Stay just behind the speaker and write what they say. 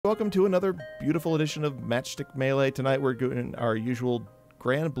welcome to another beautiful edition of Matchstick Melee. Tonight we're doing our usual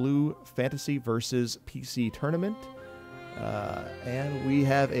Grand Blue Fantasy versus PC tournament. And we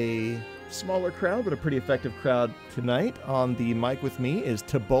have a smaller crowd, but a pretty effective crowd tonight. On the mic with me is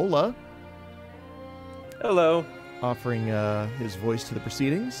Tabola. Hello. Offering his voice to the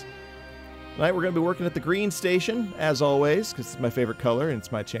proceedings. Tonight we're going to be working at the green station, as always, because it's my favorite color and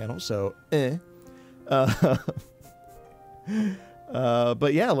it's my channel, so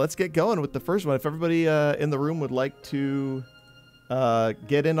but yeah, let's get going with the first one. If everybody in the room would like to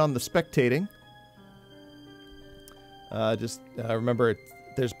get in on the spectating, just remember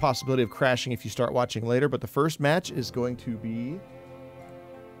there's a possibility of crashing if you start watching later, but the first match is going to be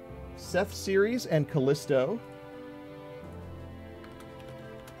Seth series and Callisto.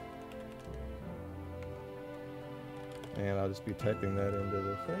 And I'll just be typing that into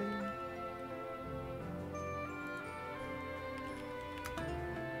the thing.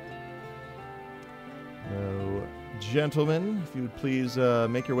 No, gentlemen, if you would please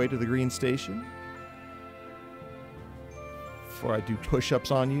make your way to the green station before I do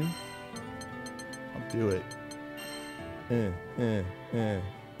push-ups on you. I'll do it.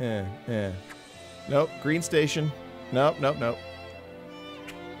 Nope, green station. Nope.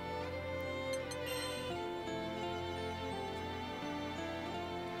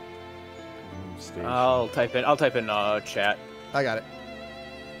 I'll type in chat. I got it.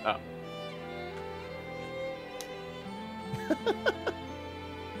 Oh.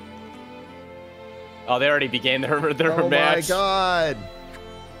 Oh, they already began their match. Oh my god.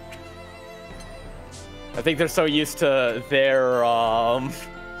 I think they're so used to their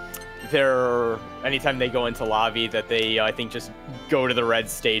anytime they go into lobby that they I think just go to the red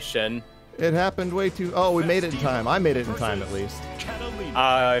station. It happened way too... Oh, we made it in time. I made it in time, at least.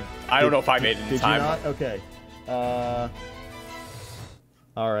 I don't know if I made it in time. Did you not? Okay.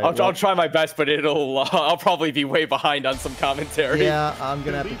 All right. I'll try my best, but I'll probably be way behind on some commentary. Yeah, I'm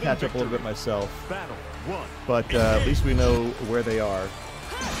going to have to catch up a little bit myself. But at least we know where they are.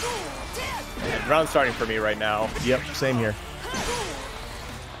 And round starting for me right now. Yep, same here.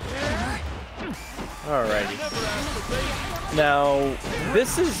 Alrighty. Now,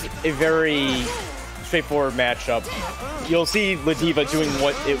 this is a very straightforward matchup. You'll see Ladyva doing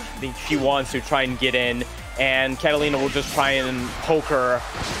what she wants to try and get in, and Catalina will just try and poke her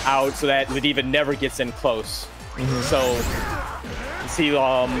out so that Ladyva never gets in close. So, you see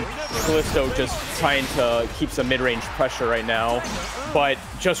Callisto just trying to keep some mid-range pressure right now, but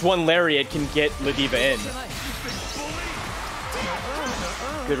just one lariat can get Ladyva in.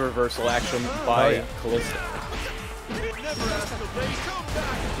 Good reversal action by Callisto.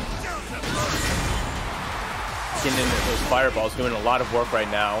 Getting into those fireballs, doing a lot of work right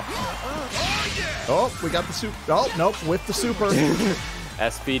now. Oh, we got the super. Oh, nope, with the super.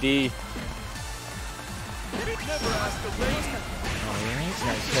 SPD. Alright,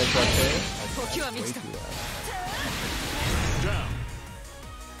 nice heads up there.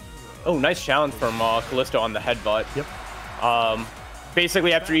 Oh, nice challenge from Callisto on the headbutt. Yep.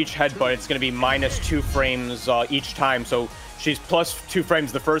 Basically, after each headbutt, it's going to be -2 frames each time. So she's +2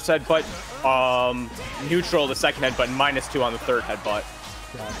 frames the first headbutt, neutral the second headbutt, and -2 on the third headbutt.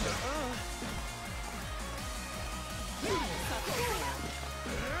 Gotcha.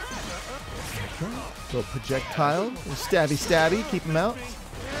 Little projectile, stabby, keep him out.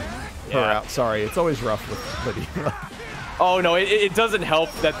 Yeah. Her out. Sorry, it's always rough with Ladyva. Oh no, it doesn't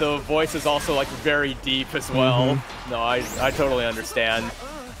help that the voice is also like very deep as well. No, I totally understand.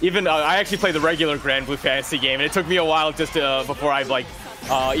 Even I actually played the regular Grand Blue Fantasy game, and it took me a while just to before I like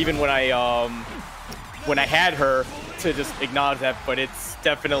even when I had her to just acknowledge that. But it's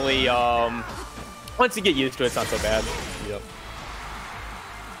definitely once you get used to it, it's not so bad. Yep.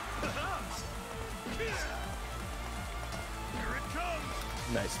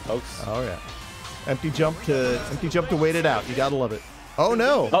 Nice pokes. Oh yeah. Empty jump to wait it out. You gotta love it. Oh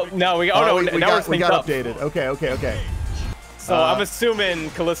no. Oh no, we got updated. Okay. So I'm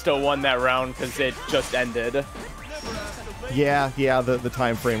assuming Callisto won that round because it just ended. Yeah. The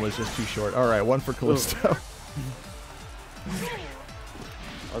time frame was just too short. All right, one for Callisto.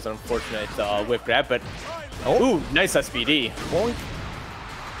 That was an unfortunate whip grab, but ooh, nice SPD. Boink.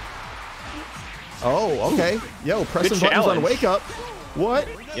 Oh, okay. Yo, pressing buttons on wake up. What?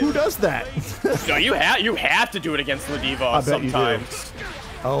 Yeah. Who does that? No, you have to do it against Ladyva sometimes.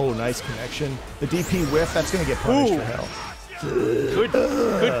 Oh, nice connection. The DP whiff, that's gonna get punished for hell. Good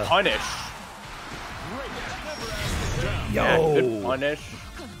punish. Yo. Yeah, good punish.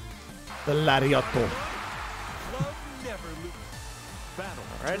 The Lariato.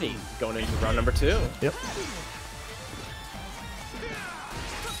 Alrighty, going into round number 2. Yep.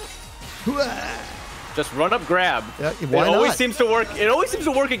 Just run up, grab. Yeah, why it always not? seems to work. It always seems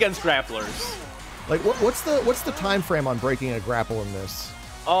to work against grapplers. Like, what's the time frame on breaking a grapple in this?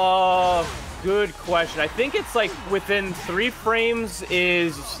 Good question. I think it's like within 3 frames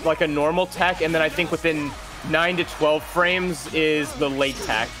is like a normal tech, and then I think within 9 to 12 frames is the late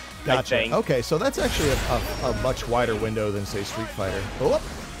tech. Gotcha. I think. Okay, so that's actually a much wider window than, say, Street Fighter. Oh,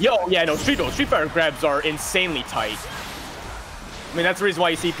 Yeah, no, Street Fighter grabs are insanely tight. I mean, that's the reason why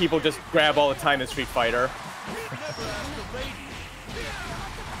you see people just grab all the time in Street Fighter.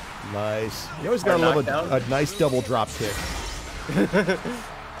 Nice. You always gotta love a nice double drop kick.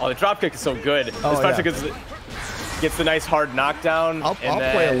 Oh, the drop kick is so good, oh, especially because it gets the nice hard knockdown. I'll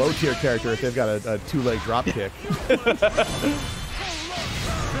play a low tier character if they've got a 2-leg drop kick.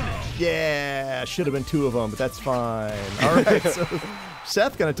 Yeah, should have been 2 of them, but that's fine. All right, so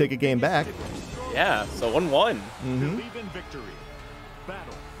Seth gonna take a game back. Yeah, so 1-1. Believe in victory.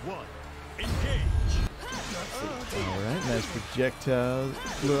 Battle 1. Engage. All right, nice projectile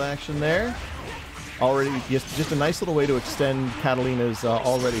little action there. Already, just a nice little way to extend Catalina's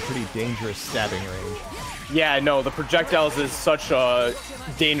already pretty dangerous stabbing range. Yeah, no, the projectiles is such a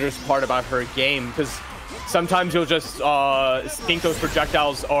dangerous part about her game, because sometimes you'll just think those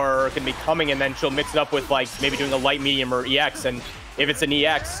projectiles are going to be coming, and then she'll mix it up with, like, maybe doing a light, medium, or EX, and if it's an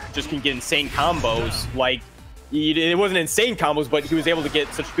EX, just can get insane combos. Like, it wasn't insane combos, but he was able to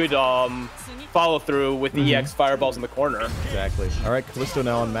get such good follow-through with the EX fireballs in the corner. Exactly. All right, Callisto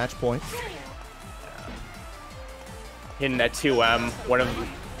now on match point. Hitting that 2M, one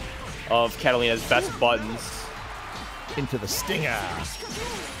of Catalina's best buttons. Into the stinger.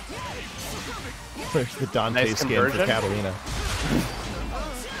 Where's the Dante Nice skin conversion. for Catalina?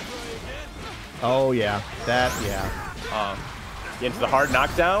 Oh, yeah. That, yeah. Get into the hard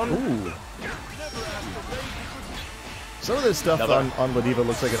knockdown. Ooh. Some of this stuff on Ladyva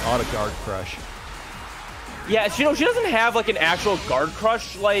looks like an auto guard crush. Yeah, she doesn't have like an actual guard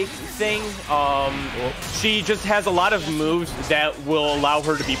crush like thing. She just has a lot of moves that will allow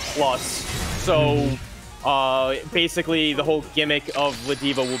her to be plus. So basically the whole gimmick of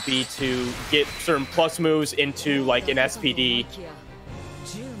Ladyva will be to get certain plus moves into like an SPD.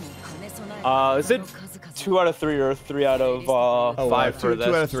 Is it 2 out of 3 or 3 out of 5 for this?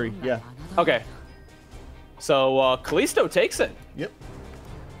 2 out of 3, yeah. Okay. So Callisto takes it. Yep.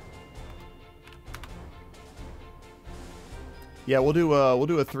 Yeah, we'll do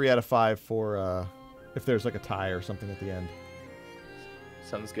a 3 out of 5 for if there's like a tie or something at the end.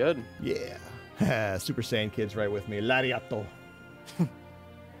 Sounds good. Yeah. Super Saiyan Kid's right with me. Lariato. And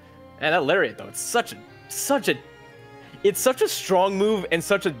that lariat though, it's such a strong move and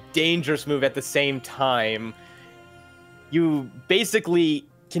such a dangerous move at the same time. You basically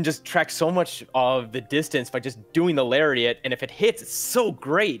can just track so much of the distance by just doing the lariat, and if it hits, it's so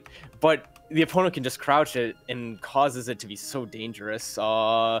great. But the opponent can just crouch it and causes it to be so dangerous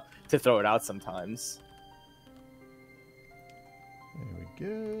to throw it out sometimes. There we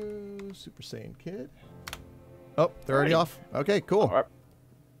go. Super Saiyan Kid. Oh, they're already off. Okay, cool. All right.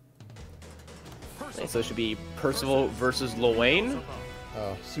 Okay, so it should be Percival versus Lowain.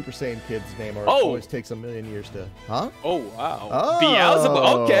 Super Saiyan Kid's name Oh! always takes a million years to... Huh? Oh, wow. Oh!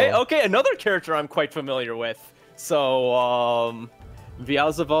 Beelzebub. Okay, another character I'm quite familiar with. So,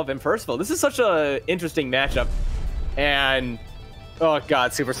 Beelzebub and Percival. This is such an interesting matchup. And, oh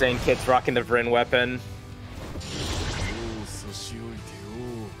god, Super Saiyan Kid's rocking the Vrin weapon.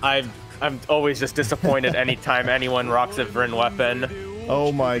 I'm always just disappointed anytime anyone rocks a Vrin weapon.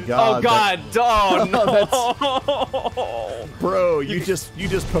 Oh my god. Oh god, oh no! Bro, you just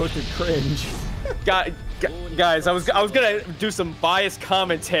posted cringe. Guys, I was gonna do some biased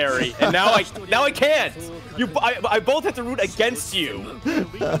commentary, and now I can't. I both have to root against you.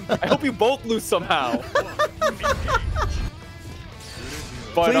 I hope you both lose somehow.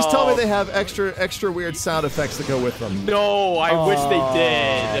 But, Please tell me they have extra weird sound effects that go with them. No, I wish they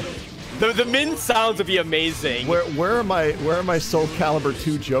did. The min sounds would be amazing. Where are my Soul Calibur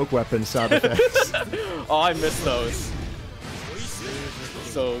 2 joke weapon sound effects? Oh, I miss those.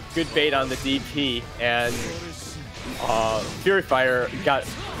 So good bait on the DP, and FuryFire got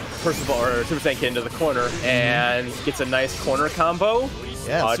Percival or Super Saiyan Kid into the corner and gets a nice corner combo.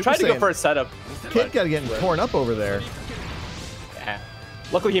 Yeah, tried to go for a setup. Kid got getting torn up over there. Yeah.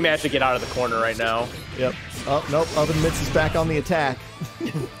 Luckily he managed to get out of the corner right now. Yep. Oh nope, Oven Mitts is back on the attack.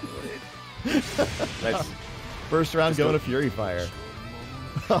 Nice. First round going to FuryFire.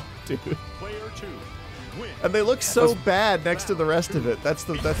 Oh, dude. And they look so bad next to the rest of it. That's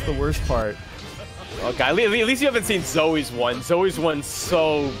the worst part. Okay, at least you haven't seen Zoe's one. Zoe's one's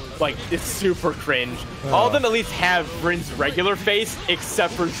so, like, it's super cringe. All of them at least have Rin's regular face,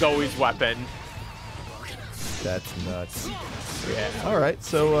 except for Zoe's weapon. That's nuts. Yeah. All right,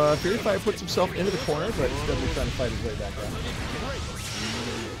 so FuryFire puts himself into the corner, but he's definitely trying to fight his way back out.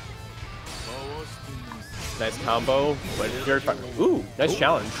 Nice combo, but FuryFire. Ooh, nice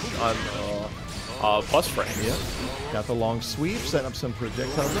challenge on plus frame. Yep. Got the long sweep, setting up some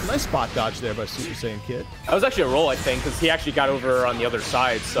projectiles. Nice spot dodge there by Super Saiyan Kid. That was actually a roll, I think, because he actually got over on the other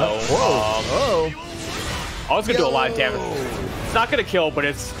side. So, whoa! I was gonna do a lot of damage. It's not gonna kill, but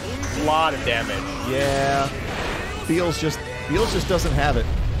it's a lot of damage. Yeah. Beelz just doesn't have it.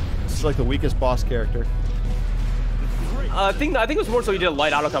 It's like the weakest boss character. I think it was more so he did a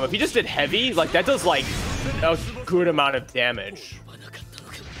light auto combo. If he just did heavy, like that does like a good amount of damage.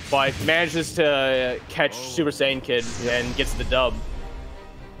 But manages to catch Super Saiyan Kid and gets the dub.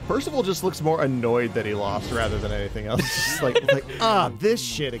 Percival just looks more annoyed that he lost rather than anything else. Just like this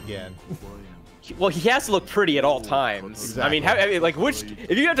shit again. Well, he has to look pretty at all times. Exactly. I mean, like,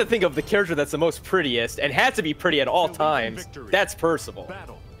 if you have to think of the character that's the most prettiest and has to be pretty at all times, that's Percival.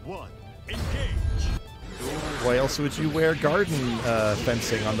 Battle 1. Engage. Why else would you wear garden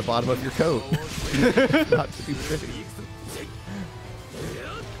fencing on the bottom of your coat? Not to be pretty.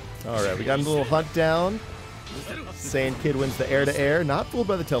 All right, we got a little hunt down. Saiyan Kid wins the air-to-air. Not fooled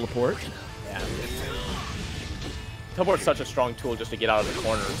by the teleport. Yeah. Teleport's such a strong tool just to get out of the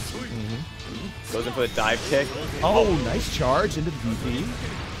corner. Goes in for the dive kick. Oh, nice charge into the DP.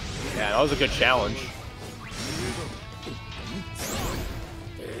 Yeah, that was a good challenge.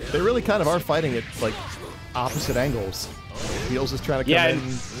 They really kind of are fighting at like opposite angles. Beelz is trying to come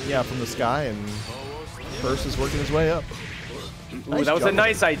in from the sky, and Perce is working his way up. Ooh, that was a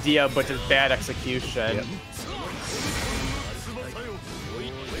nice idea, but just bad execution. Yep.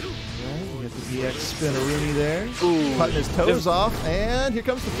 Right, get the EX spinneroonie there. Ooh, Cutting his toes off, and here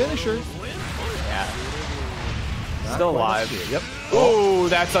comes the finisher. Yeah. Not Still quite alive. sure. Yep. Ooh,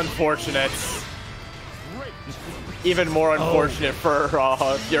 that's unfortunate. Even more unfortunate for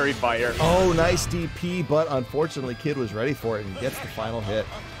FuryFire. Oh, nice DP, but unfortunately, Kid was ready for it and gets the final hit.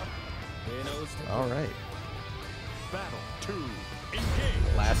 All right. Battle 2.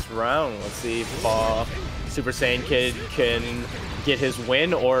 Last round. Let's see if Super Saiyan Kid can get his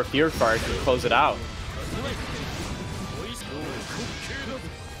win or if FuryFire can close it out.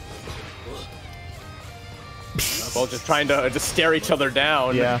 Both just trying to just stare each other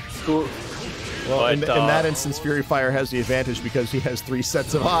down. Yeah. Well, Well, in that instance, FuryFire has the advantage because he has 3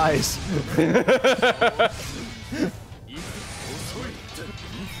 sets of eyes.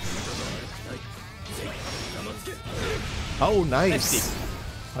 Oh, nice.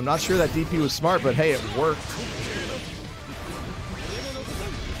 I'm not sure that DP was smart, but hey, it worked.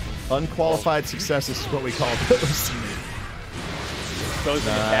 Unqualified success is what we call those. Goes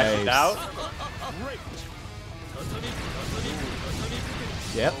in the catch out.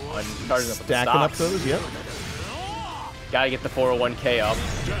 Yep. Stacking up those, yep. Gotta get the 401k up.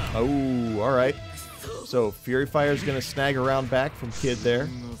 Oh, all right. So FuryFire's going to snag a round back from Kid there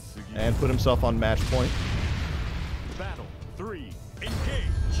and put himself on match point. Battle 3. Engage.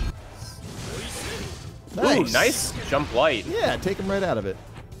 Nice. Ooh, nice jump light. Yeah, take him right out of it.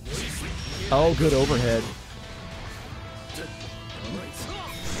 Oh, good overhead.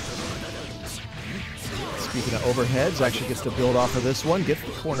 Speaking of overheads, actually gets to build off of this one. Gets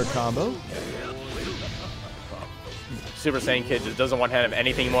the corner combo. Super Saiyan Kid just doesn't want to have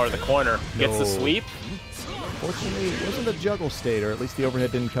anything more in the corner. Gets the sweep. Fortunately, it wasn't a juggle state, or at least the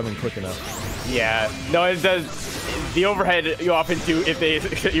overhead didn't come in quick enough. Yeah, no, it does. The overhead you often do if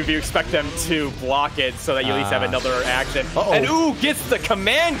you expect them to block it, so that you at least have another action. And ooh, gets the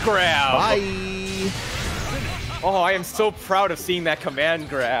command grab. Bye. Oh, I am so proud of seeing that command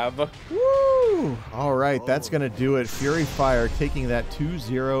grab. Woo! All right, that's gonna do it. FuryFire taking that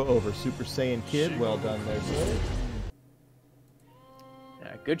 2-0 over Super Saiyan Kid. Well done there, boy.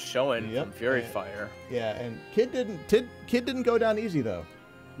 Yeah, good showing from FuryFire. Yeah, and Kid didn't go down easy though.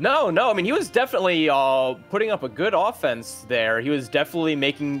 No, I mean, he was definitely putting up a good offense there. He was definitely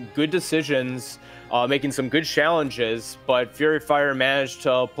making good decisions, making some good challenges, but FuryFire managed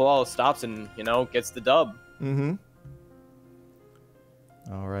to pull all the stops and, you know, gets the dub. Mm-hmm.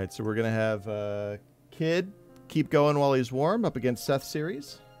 All right, so we're going to have Kid keep going while he's warm up against Seth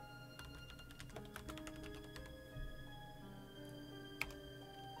series.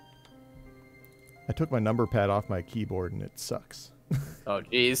 I took my number pad off my keyboard and it sucks. Oh,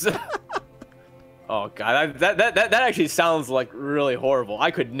 jeez. Oh, God. That actually sounds like really horrible.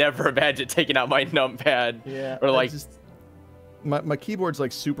 I could never imagine taking out my numpad. Yeah. Or like... my keyboard's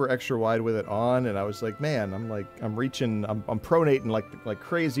like super extra wide with it on, and I was like, man, I'm reaching, I'm pronating like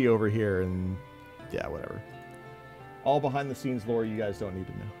crazy over here, and yeah, whatever. All behind the scenes lore you guys don't need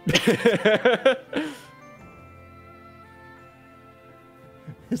to know.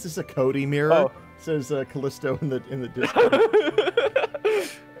 Is this a Cody mirror? Oh. Says Callisto in the Discord.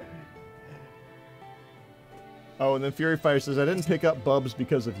 Oh, and then FuryFire says, I didn't pick up Bubs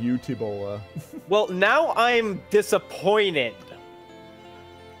because of you, Tibola. Well, now I'm disappointed.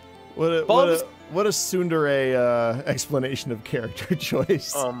 What a tsundere explanation of character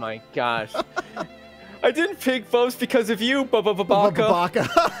choice. Oh my gosh. I didn't pick Bubs because of you, Baka.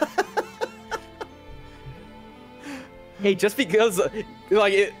 Hey, just because,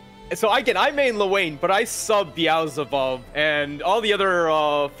 like, so I main Lowain, but I sub Beelzebub, and all the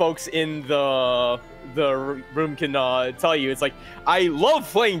other folks in the room can tell you, it's like, I love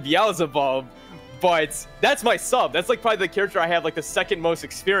playing Beelzebub, but that's my sub. That's like probably the character I have like the second most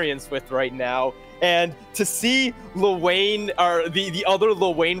experience with right now. And to see Lowain, or the other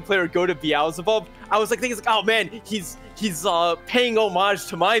Lowain player go to Beelzebub, I was like thinking, oh man, he's paying homage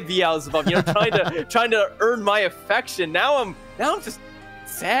to my Beelzebub, you know, trying to earn my affection. Now I'm just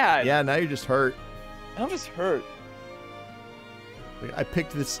sad. Yeah, now you're just hurt. I'm just hurt. I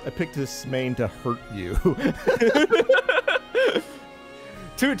picked this main to hurt you.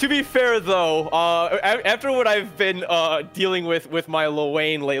 To be fair though, after what I've been dealing with my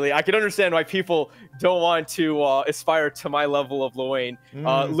Lowain lately, I can understand why people don't want to aspire to my level of Lowain.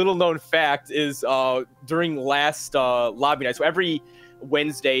 Little known fact is during last lobby night, so every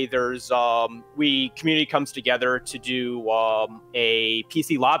Wednesday there's community comes together to do a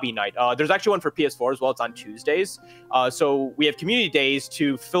PC lobby night. There's actually one for PS4 as well. It's on Tuesdays. So we have community days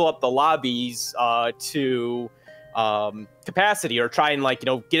to fill up the lobbies to capacity, or try and, like, you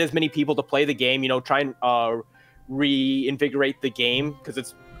know, get as many people to play the game, you know, try and reinvigorate the game because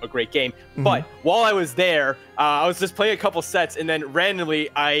it's a great game. But while I was there, I was just playing a couple sets, and then randomly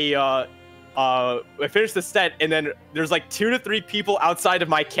I finished the set, and then there's like 2 to 3 people outside of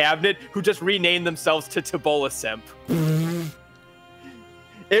my cabinet who just renamed themselves to Tibola Simp.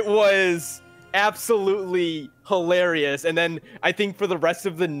 It was absolutely hilarious. And then I think for the rest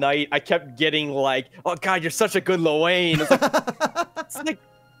of the night, I kept getting like, oh god, you're such a good Lowain. It's like,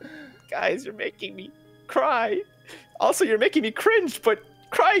 guys, you're making me cry. Also, you're making me cringe, but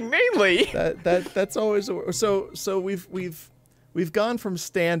crying mainly. That's always so we've gone from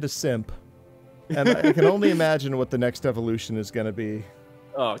stan to simp, and I can only imagine what the next evolution is going to be.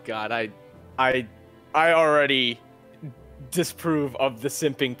 Oh god, I already disapprove of the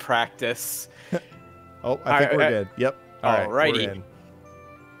simping practice. Oh, I think we're good. Yep. All right, we're in.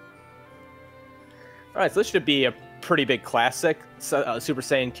 All right, so this should be a pretty big classic, Super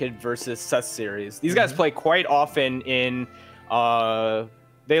Saiyan Kid versus Seth series. These guys play quite often in,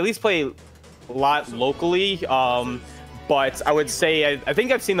 they at least play a lot locally, but I would say, I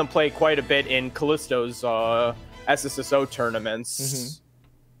think I've seen them play quite a bit in Callisto's SSSO tournaments.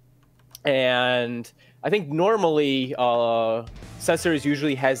 And I think normally Seth series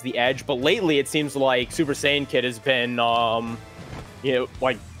usually has the edge, but lately it seems like Super Saiyan Kid has been, you know,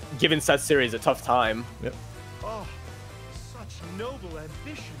 like, giving Seth series a tough time. Yep. Oh, such noble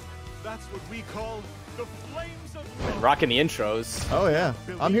ambition. That's what we call the flames of love. And rocking the intros. Oh yeah,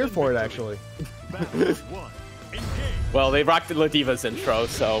 I'm here for it actually. Well, they rocked the Ladyva's intro,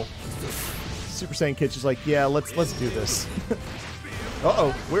 so. Super Saiyan Kid's just like, yeah, let's do this.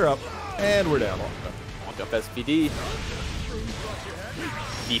 Uh-oh, we're up. And we're down. Walk up SPD.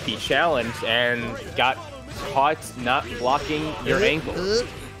 DP challenge, and got caught not blocking your ankle.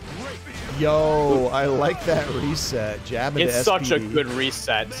 Yo, I like that reset. Jab into SPD. It's such a good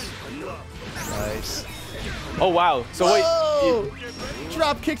reset. Nice. Oh, wow. So wait.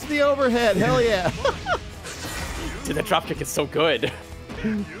 Drop kick to the overhead. Hell yeah. Dude, that drop kick is so good.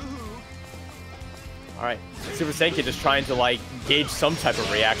 All right. Super Saiyan Kid just trying to, like, gauge some type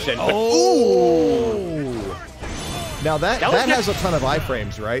of reaction. But, oh! Now that has a ton of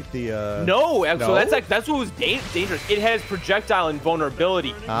iframes, right? The no, so that's what was dangerous. It has projectile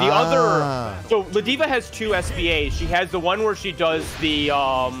invulnerability. The other, so Ladyva has 2 SBAs. She has the one where she does the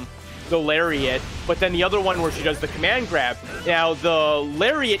lariat, but then the other one where she does the command grab. Now the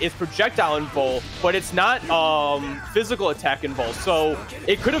lariat is projectile invul, but it's not physical attack invul, so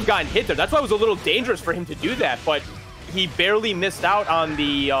it could have gotten hit there. That's why it was a little dangerous for him to do that, but he barely missed out on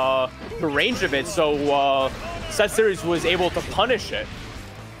the range of it, so Seth series was able to punish it.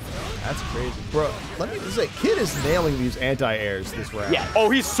 That's crazy, bro. Let me just say, Kid is nailing these anti-airs this round. Yeah. Oh,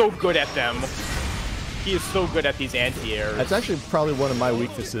 he's so good at them. He is so good at these anti-airs. That's actually probably one of my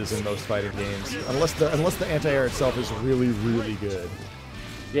weaknesses in most fighting games, unless the anti-air itself is really, really good.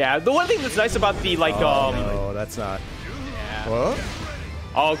 Yeah, the one thing that's nice about the no, that's not. Yeah. What?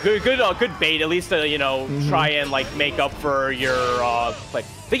 Oh, good bait. At least you know, try and like make up for your like.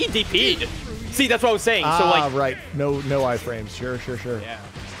 I think he DP'd. See, that's what I was saying. So like, right. No iframes. Sure. Yeah.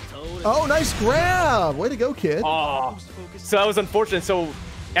 Oh, nice grab! Way to go, kid. Oh, so that was unfortunate. So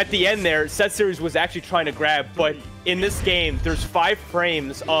at the end there, Seth series was actually trying to grab, but in this game, there's 5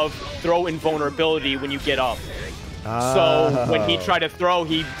 frames of throw invulnerability when you get up. So when he tried to throw,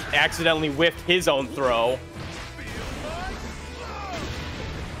 he accidentally whiffed his own throw.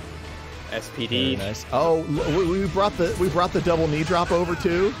 SPD. Very nice. Oh, we brought the double knee drop over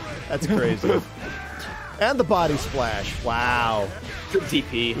too. That's crazy. And the body splash. Wow. Good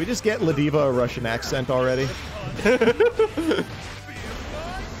DP. We just get Ladyva a Russian accent already.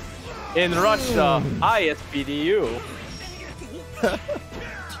 In Russia, ISPDU.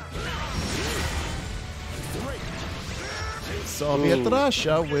 Soviet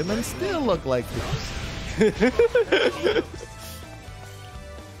Russia, women still look like this.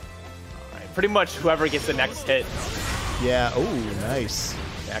 Pretty much whoever gets the next hit. Yeah. Oh, nice.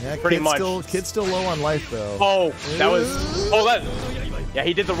 Yeah, pretty much. Kid's still low on life though. Oh, that was. Oh, that. Yeah,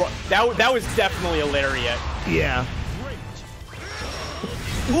 he did the. That was definitely a lariat. Yeah.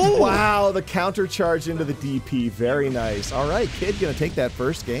 Ooh. Wow, the counter charge into the DP. Very nice. All right, Kid gonna take that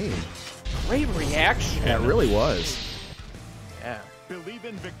first game. Great reaction. Yeah, it really was. Yeah. Believe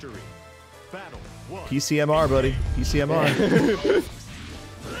in victory. Battle 1. PCMR, buddy. PCMR.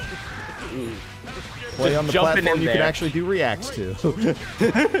 Play on the platform you can actually do reacts to.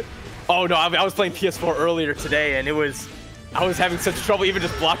 Oh no, I was playing PS4 earlier today, and I was having such trouble even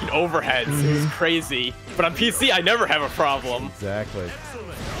just blocking overheads. It was crazy. But on PC, I never have a problem. Exactly.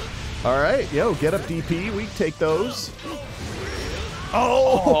 All right, yo, get up DP. We take those.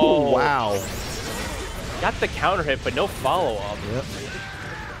 Oh, wow. Got the counter hit, but no follow-up. Yep.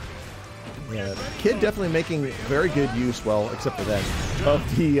 Yeah, Kid definitely making very good use, well, except for that,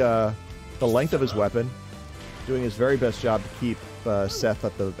 of the length of his weapon, doing his very best job to keep Seth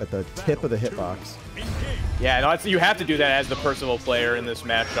at the tip of the hitbox. Yeah, no, you have to do that as the Percival player in this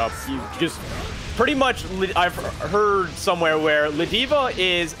matchup. You just pretty much, I've heard somewhere where Ladyva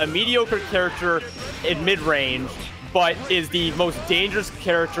is a mediocre character in mid-range, but is the most dangerous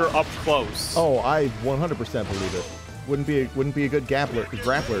character up close. Oh, I 100% believe it. Wouldn't be a good grappler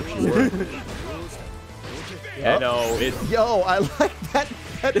if she were. Yeah, no, it. Yo, I like that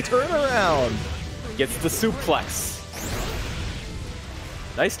turnaround. Gets the suplex.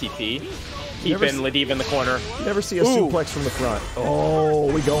 Nice TP. Keeping Ladyva in the corner. Never see a suplex from the front.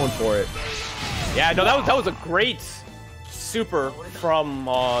 Oh, we going for it. Yeah, no, that was a great super from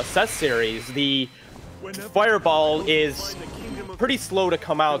Seth series. The fireball is pretty slow to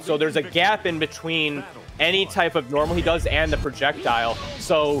come out, so there's a gap in between any type of normal he does and the projectile.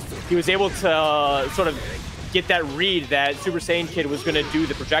 So he was able to sort of get that read that Super Saiyan Kid was going to do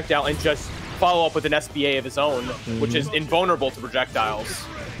the projectile and just follow up with an SBA of his own, which is invulnerable to projectiles.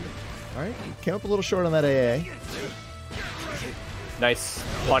 All right, came up a little short on that AA. Nice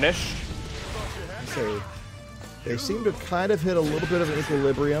punish. So they seem to kind of hit a little bit of an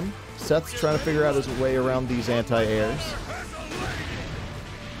equilibrium. Seth's trying to figure out his way around these anti-airs.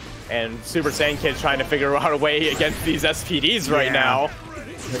 And Super Saiyan Kid's trying to figure out a way against these SPDs right now.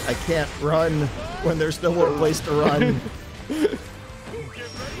 I can't run when there's nowhere place to run.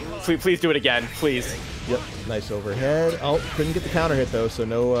 Please do it again, please. Yep, nice overhead. Oh, couldn't get the counter hit though, so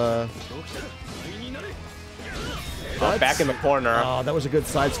no. Back in the corner. Oh, that was a good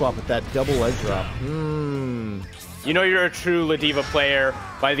side swap with that double leg drop. You know you're a true Ladyva player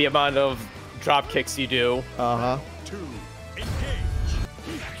by the amount of drop kicks you do.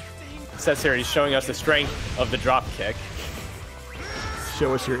 Seth here, he's showing us the strength of the drop kick.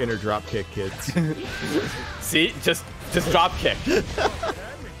 Show us your inner drop kick, kids. See, just drop kick.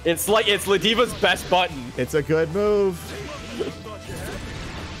 It's Ladyva's best button. It's a good move.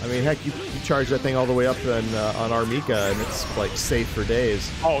 I mean, heck, you charge that thing all the way up on Armika, and it's like safe for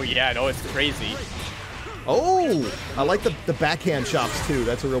days. Oh yeah, no, it's crazy. Oh, I like the backhand chops too.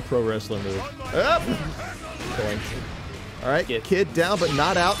 That's a real pro wrestler move. Up. Okay. All right, Kid down but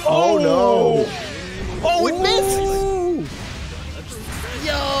not out. Oh no! Oh, it missed!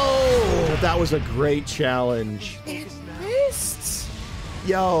 Yo, that was a great challenge. It missed.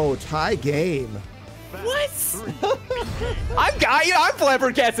 Yo, tie game. What? I'm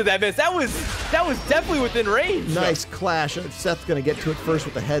flabbergasted that miss. That was definitely within range. Nice clash. Seth's gonna get to it first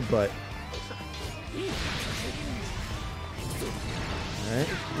with the headbutt. All right,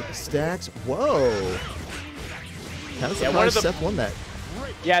 get the stacks. Whoa. Kind of surprised Seth won that.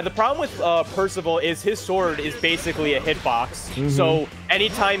 Yeah, the problem with Percival is his sword is basically a hitbox. So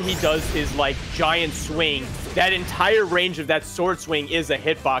anytime he does his like giant swing, that entire range of that sword swing is a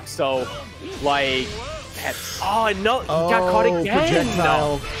hitbox. So like, oh no, he got caught again.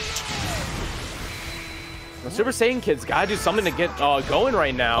 Projectile. The Super Saiyan kids gotta do something to get going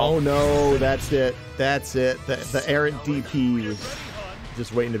right now. Oh no, that's it. That's it. The errant DP was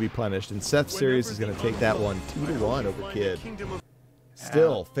just waiting to be punished, and Seth Sirius is going to take that one 2-1 over Kid.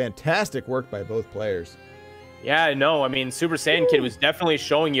 Still, fantastic work by both players. Yeah, no, I mean, Super Saiyan Kid was definitely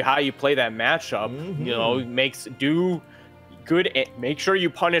showing you how you play that matchup. You know, make sure you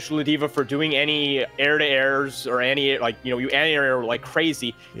punish Ladyva for doing any air-to-airs or any, like, you know, you anti-air like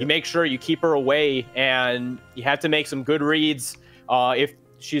crazy. You make sure you keep her away, and you have to make some good reads if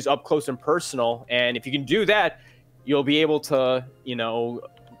she's up close and personal. And if you can do that, you'll be able to, you know,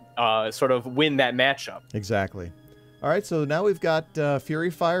 sort of win that matchup. Exactly. All right, so now we've got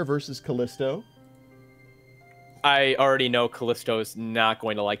FuryFire versus Callisto. I already know Callisto is not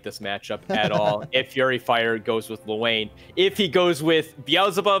going to like this matchup at all if FuryFire goes with Lowain. If he goes with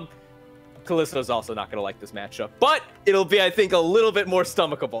Beelzebub, Callisto's also not going to like this matchup. But it'll be, I think, a little bit more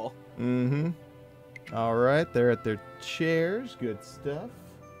stomachable. All right, they're at their chairs. Good stuff.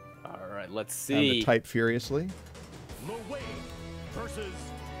 All right, let's see. To type furiously. Lowain versus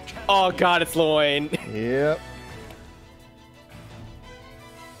Oh, God, it's Lowain. Yep.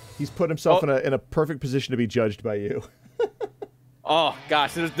 He's put himself in a perfect position to be judged by you. Oh,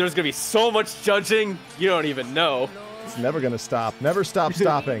 gosh, there's going to be so much judging. You don't even know. It's never going to stop. Never stop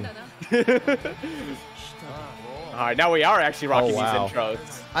stopping. All right, now we are actually rocking these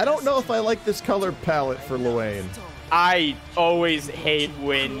intros. I don't know if I like this color palette for Lowain. I always hate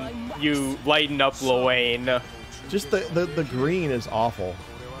when you lighten up Lowain. Just the green is awful.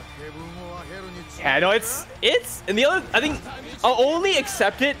 Yeah, no, it's and the other, I think I'll only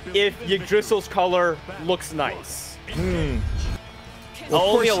accept it if Yggdrasil's color looks nice. I'll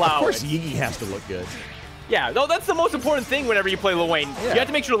only allow it. Of course, Yiggy has to look good. Yeah, no, that's the most important thing whenever you play Lowain. Yeah. You have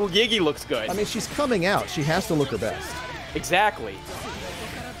to make sure Yiggy looks good. I mean, she's coming out. She has to look her best. Exactly.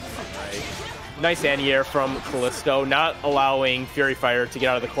 Right. Nice anti-air from Callisto, not allowing FuryFire to get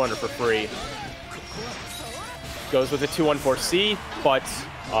out of the corner for free. Goes with a 2-1-4C, but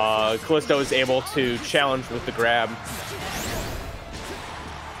Callisto is able to challenge with the grab.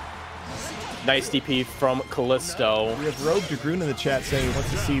 Nice DP from Callisto. We have Rogue DeGroon in the chat saying he wants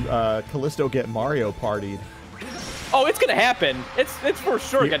to see Callisto get Mario partied. Oh, it's gonna happen. It's for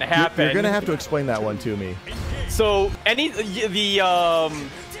sure gonna happen. You're gonna have to explain that one to me. So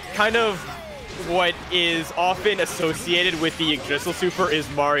kind of what is often associated with the Yggdrasil Super is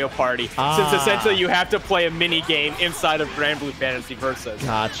Mario Party, since essentially you have to play a mini game inside of Grand Blue Fantasy Versus.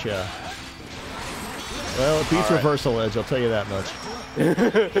 Gotcha. Well, it beats Reversal Edge, I'll tell you that much.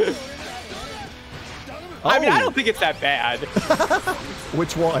 I mean, I don't think it's that bad.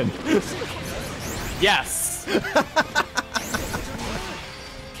 Which one? Yes.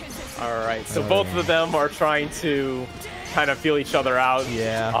 All right, so both of them are trying to kind of feel each other out.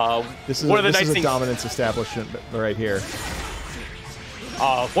 Yeah. This is a dominance establishment right here.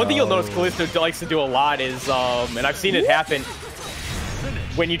 One thing you'll notice Callisto likes to do a lot is, and I've seen it happen,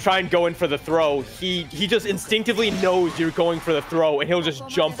 when you try and go in for the throw, he just instinctively knows you're going for the throw, and he'll just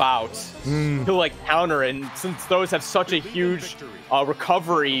jump out. He'll like counter it, and since throws have such a huge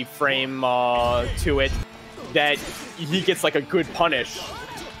recovery frame to it, that he gets like a good punish.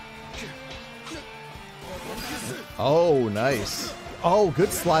 Oh, nice. Oh,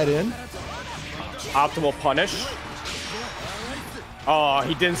 good slide in. Optimal punish. Oh,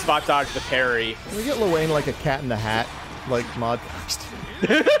 he didn't spot dodge the parry. Can we get Lowain like a cat in the hat, like mod?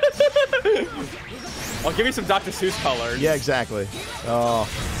 I'll give you some Dr. Seuss colors. Yeah, exactly. Oh,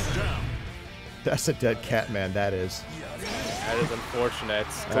 that's a dead cat, man. That is. That is unfortunate.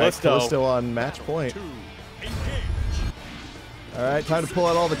 Callisto on match point. All right, time to pull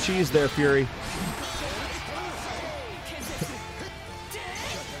out all the cheese there, Fury.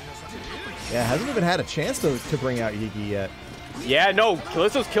 Yeah, hasn't even had a chance to bring out Yiggy yet. Yeah, no,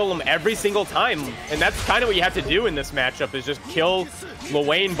 Callisto's killed him every single time, and that's kind of what you have to do in this matchup, is just kill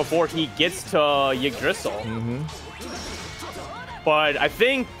Lowain before he gets to Yggdrasil. But I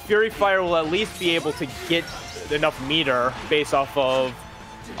think FuryFire will at least be able to get enough meter based off of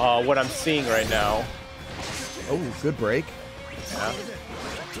what I'm seeing right now. Oh, good break.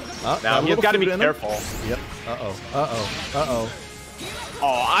 Yeah. Now, you've got to be careful. Yep. Uh-oh.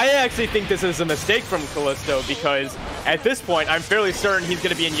 Oh, I actually think this is a mistake from Callisto, because at this point, I'm fairly certain he's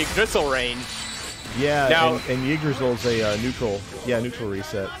going to be in Yggdrasil range. Yeah, Now, and Yggdrasil's a neutral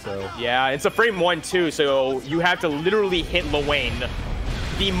reset, so... Yeah, it's a frame 1 too, so you have to literally hit Lowain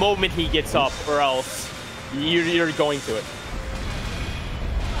the moment he gets up, or else you're going to it.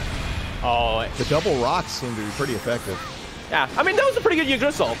 Oh, the double rocks seem to be pretty effective. Yeah, I mean, that was a pretty good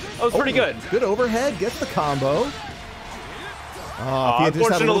Yggdrasil. That was pretty good. Good overhead, gets the combo. If he had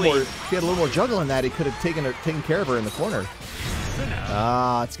just had a little more juggle in that, he could have taken care of her in the corner.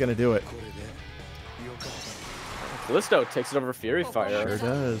 It's gonna do it. Callisto takes it over FuryFire. Sure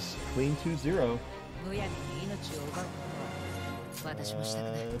does. Clean 2-0.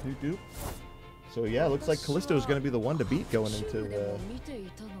 So yeah, looks like Callisto is gonna be the one to beat going into the...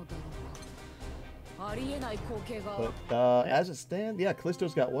 But as it stands, yeah,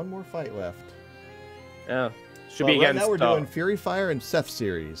 Callisto's got one more fight left. Yeah. Should be against... Right now we're doing FuryFire and Seth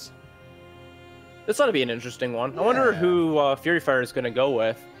series. This ought to be an interesting one. I wonder who FuryFire is going to go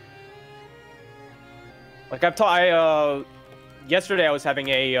with. Like yesterday I was having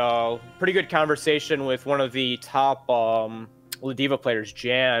a pretty good conversation with one of the top Ladyva players,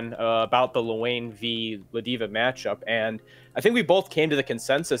 Jan, about the Lowain v Ladyva matchup, and I think we both came to the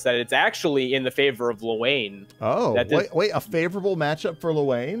consensus that it's actually in the favor of Lowain. Oh, wait, a favorable matchup for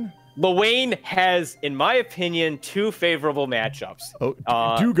Lowain? Lowain has, in my opinion, 2 favorable matchups.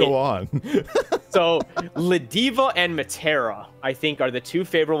 Oh, do go on. So, Ladyva and Matera, I think, are the 2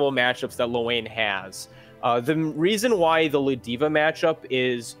 favorable matchups that Lowain has. The reason why the Ladyva matchup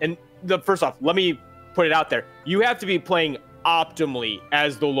is... First off, let me put it out there. You have to be playing optimally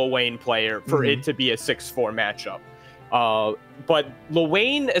as the Lowain player for it to be a 6-4 matchup. But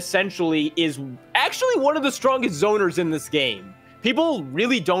Lowain essentially is actually one of the strongest zoners in this game. People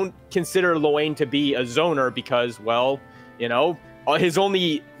really don't consider Lowain to be a zoner because, well, you know, his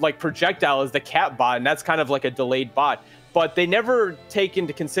only projectile is the cat bot, and that's kind of like a delayed bot. But they never take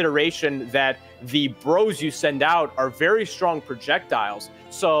into consideration that the bros you send out are very strong projectiles.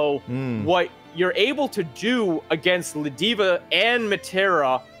 So what you're able to do against Ladyva and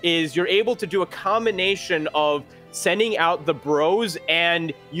Matera is you're able to do a combination of sending out the bros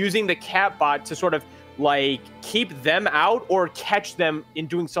and using the cat bot to sort of keep them out or catch them in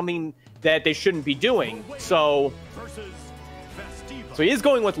doing something that they shouldn't be doing. So he is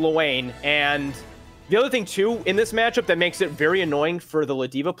going with Lowain. And the other thing too in this matchup that makes it very annoying for the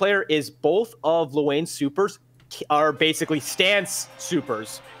Ladyva player is both of Lowain's supers are basically stance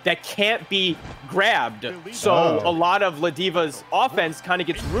supers that can't be grabbed. So a lot of Ladyva's offense kind of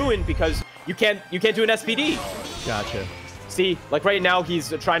gets ruined because you can't do an SPD. Gotcha. See, like right now, he's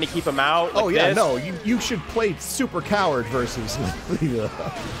trying to keep him out. No, you should play super coward versus Ladyva.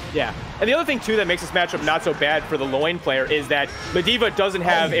 Yeah, and the other thing too that makes this matchup not so bad for the Lowain player is that Ladyva doesn't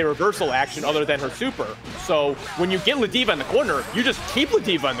have a reversal action other than her super. So when you get Ladyva in the corner, you just keep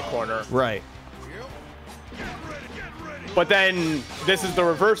Ladyva in the corner. Right. But then this is the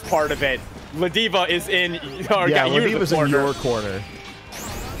reverse part of it. Ladyva is in. Ladyva's in your corner.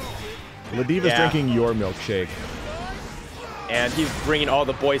 Ladyva's drinking your milkshake. And he's bringing all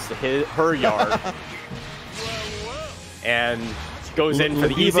the boys to her yard. And goes in for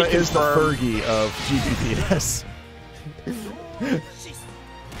the easy confirm. Ladyva is the Fergie of GBVS. Oh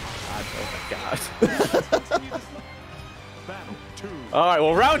my god. All right,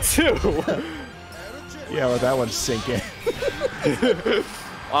 well, round 2. Yeah, well, that one's sinking.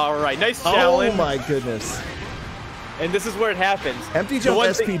 All right, nice challenge. Oh my goodness. And this is where it happens. Empty jump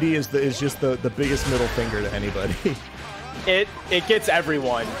SPD is just the biggest middle finger to anybody. It gets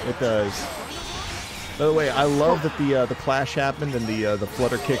everyone. It does. By the way, I love that the clash happened and the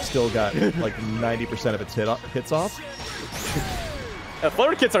flutter kick still got like 90% of its hits off.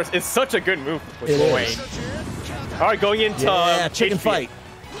 Flutter kicks is such a good move with Lowain. All right, going into chicken fight.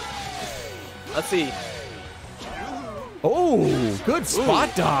 Let's see. Oh, good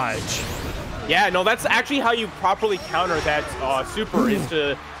spot dodge. Yeah, no, that's actually how you properly counter that super is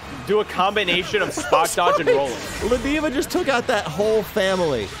to do a combination of spot dodge and rolling. Ladyva just took out that whole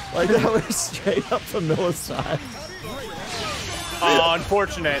family. Like, that was straight up familicide.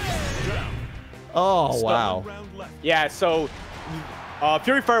 Unfortunate. Oh, wow. Yeah, so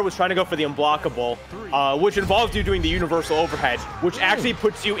FuryFire was trying to go for the unblockable, which involves you doing the universal overhead, which actually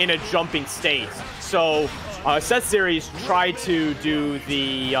puts you in a jumping state. So Seth series tried to do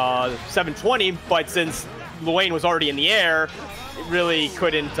the 720, but since Lowain was already in the air, it really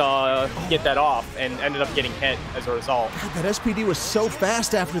couldn't get that off and ended up getting hit as a result. God, that SPD was so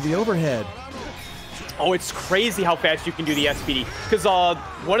fast after the overhead. Oh, it's crazy how fast you can do the SPD. Because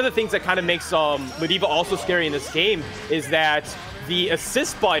one of the things that kind of makes Ladyva also scary in this game is that the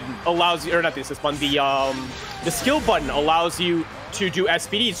assist button allows you, or not the assist button, the skill button allows you to do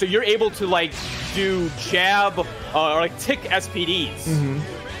SPDs. So you're able to like do jab or like tick SPDs. And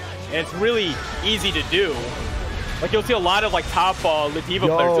it's really easy to do. Like you'll see a lot of like top Ladyva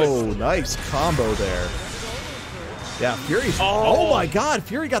players. Oh, nice combo there. Yeah, Fury's. Oh my God,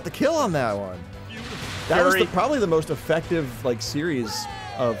 Fury got the kill on that one. That was probably the most effective like series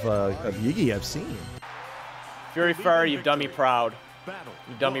of Yigi I've seen. FuryFire, you've done me proud.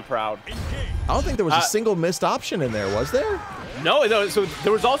 You've done me proud. I don't think there was a single missed option in there, was there? No, so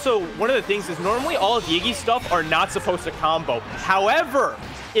there was also, one of the things is normally all of Yigi stuff are not supposed to combo. However,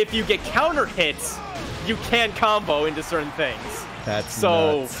 if you get counter hits, you can combo into certain things. That's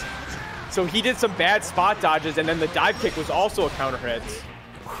nuts. So he did some bad spot dodges, and then the dive kick was also a counter hit.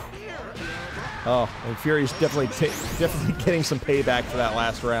 Oh, and Fury's definitely getting some payback for that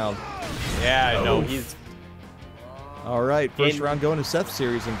last round. Yeah, no, he's... All right, first round going to Seth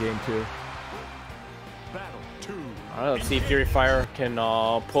series in game 2. All right, let's see if FuryFire can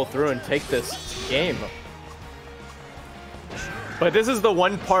pull through and take this game. But this is the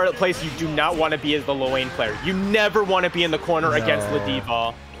one place you do not want to be as the Lowain player. You never want to be in the corner against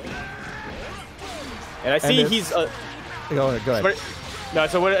Ladyva. And I see he's... Go ahead. No,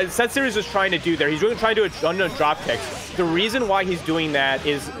 so what Seth Series is trying to do there, he's really trying to do a ton of drop kicks. The reason why he's doing that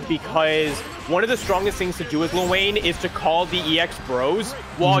is because one of the strongest things to do with Lowain is to call the EX bros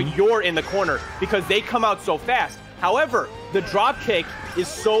while you're in the corner, because they come out so fast. However, the drop kick is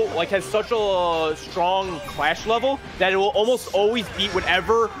so, like, has such a strong clash level that it will almost always beat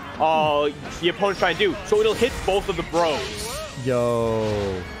whatever the opponent's trying to do. So it'll hit both of the bros.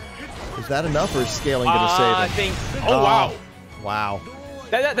 Yo. Is that enough, or is scaling going to save him? I think... Oh, wow. Wow.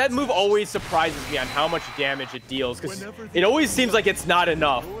 That move always surprises me on how much damage it deals, because it always seems like it's not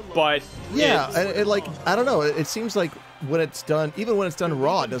enough, but... Yeah, and like, I don't know, it seems like when it's done, even when it's done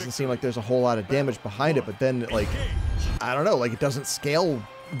raw, it doesn't seem like there's a whole lot of damage behind it, but then, like, I don't know, like, it doesn't scale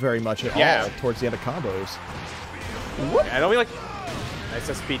very much at all towards the end of combos. Whoop. I don't mean, like... Nice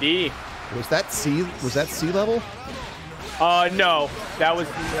SPD. Was that C level? No, that was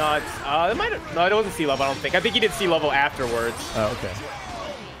not. No, it wasn't C level. I don't think. I think he did C level afterwards. Oh, okay.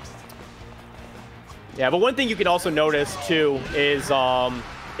 Yeah, but one thing you can also notice too is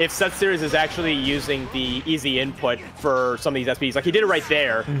if Seth Series is actually using the easy input for some of these SPs, like he did it right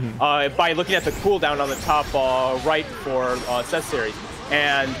there, by looking at the cooldown on the top right for Seth Series,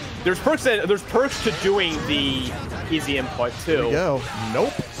 and there's perks to doing the easy input too. There we go.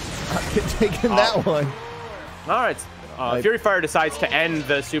 Nope. Not taking that one. All right. FuryFire decides to end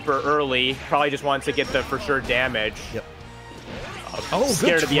the super early. Probably just wants to get the for sure damage. Yep.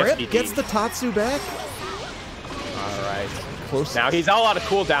 Scared good of the trip. SPD. Gets the Tatsu back. All right. Close. Now he's all out of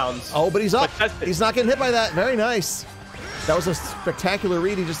cooldowns. Oh, but he's up. He's not getting hit by that. Very nice. That was a spectacular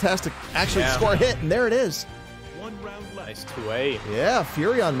read. He just has to actually score a hit, and there it is. One round left. Nice 2-8. Yeah,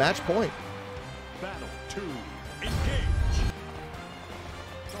 Fury on match point. Battle 2. Engage.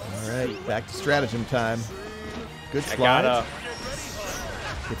 All right, back to stratagem time. Good slide.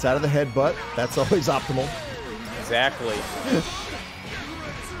 Gets out of the headbutt. That's always optimal. Exactly.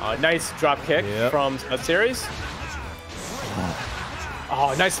 Nice drop kick from Seth Series.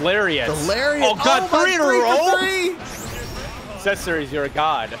 Oh, nice lariat. The lariat. Oh, God, 3 in a row? 3. Seth Series, you're a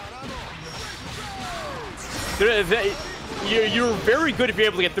god. You're very good if you're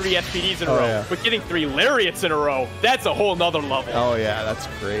able to get 3 SPDs in a row. Yeah. But getting 3 lariats in a row, that's a whole nother level. Oh, yeah, that's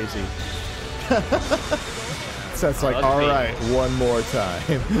crazy. So it's like, all right, one more time.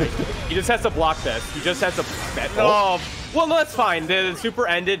 He just has to block this. He just has to... Oh, well, no, that's fine. The super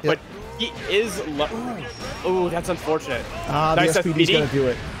ended, but he is... Ooh, that's unfortunate. Nice the SPD's going to do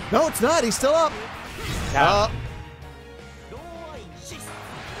it. No, it's not. He's still up. Yeah.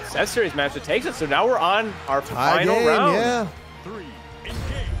 Seth Series match that takes it. So now we're on our final round. Yeah. 3.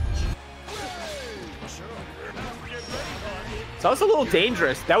 So that was a little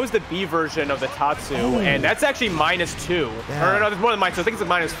dangerous. That was the B version of the Tatsu, and that's actually -2. Yeah. Or no, it's more than -2. I think it's a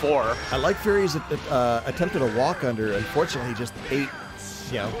 -4. I like Fury's attempted a walk under. Unfortunately, he just ate,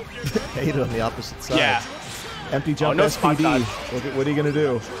 ate it on the opposite side. Yeah. Empty jump no SPD. What are you going to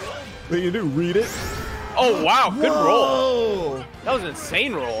do? What are you going to do? Read it? Oh, wow. Good Whoa. roll. That was an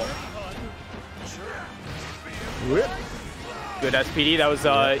insane roll. Whip. Good SPD. That was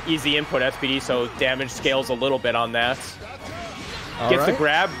easy input SPD, so damage scales a little bit on that. Gets the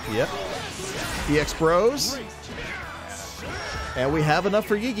grab. Yep. EX Bros. And we have enough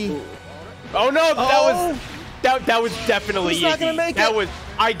for Yigi. Oh no, that was definitely He's Yigi. not gonna make that it. was,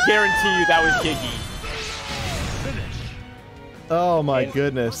 I guarantee you, that was Yigi. Oh my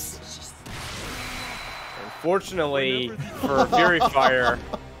goodness. unfortunately for FuryFire,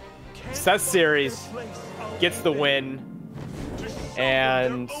 Seth series gets the win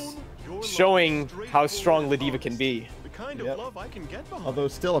and showing how strong Ladyva can be. Yep. Although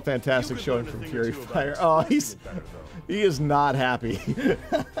still a fantastic showing from FuryFire. Oh, he is not happy.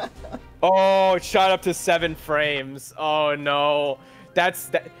 Oh, it shot up to 7 frames. Oh no. That's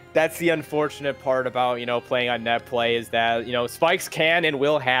the unfortunate part about, you know, playing on net play is that, you know, spikes can and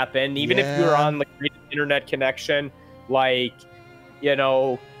will happen even if you're on the great internet connection. Like, you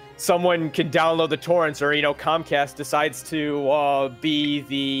know, someone can download the torrents, or, you know, Comcast decides to be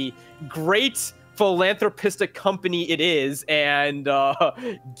the great philanthropistic company it is and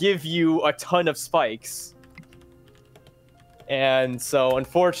give you a ton of spikes. And so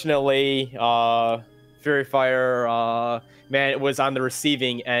unfortunately, FuryFire man was on the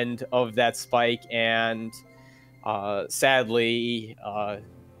receiving end of that spike, and sadly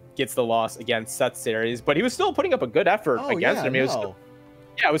gets the loss against Seth series. But he was still putting up a good effort against him. It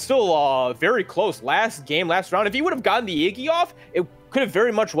was still very close. Last round, if he would have gotten the Iggy off, it could have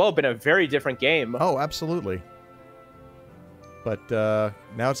very much well been a very different game. Oh, absolutely. But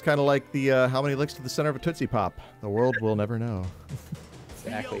now it's kind of like the how many licks to the center of a Tootsie Pop. The world will never know.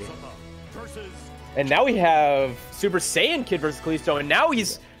 Exactly. And now we have Super Saiyan Kid versus Callisto, and now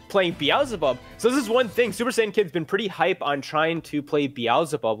he's playing Beelzebub. So this is one thing. Super Saiyan Kid's been pretty hype on trying to play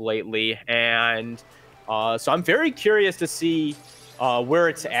Beelzebub lately, and so I'm very curious to see where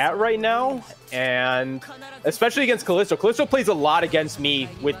it's at right now, and especially against Callisto. Callisto plays a lot against me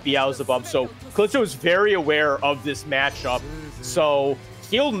with Beelzebub, so Callisto is very aware of this matchup, so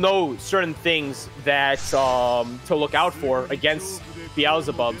he'll know certain things that to look out for against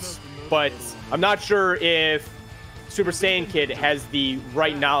Beelzebubs, but I'm not sure if Super Saiyan Kid has the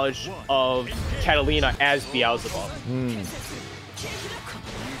right knowledge of Catalina as Beelzebub.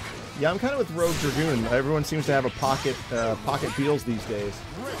 Yeah, I'm kind of with Rogue Dragoon. Everyone seems to have a pocket Beelz these days.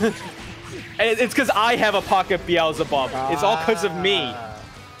 And it's because I have a pocket Beelzebub. It's all because of me.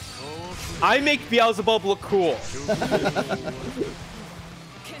 I make Beelzebub look cool.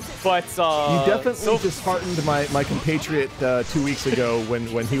 But you definitely disheartened my compatriot 2 weeks ago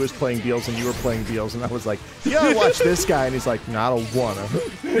when he was playing Beelz and you were playing Beelz, and I was like, yeah, watch this guy, and he's like, I don't wanna.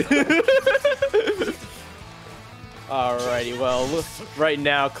 Alrighty, well, look, right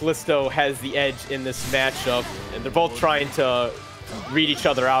now Callisto has the edge in this matchup, and they're both trying to read each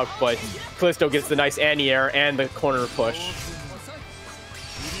other out, but Callisto gets the nice anti-air and the corner push.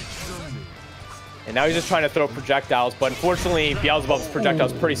 And now he's just trying to throw projectiles, but unfortunately Beelzebub's projectile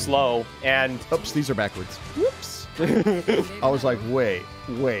is pretty slow, and... Oops, these are backwards. Whoops. I was like, wait.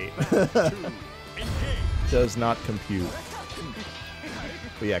 Does not compute.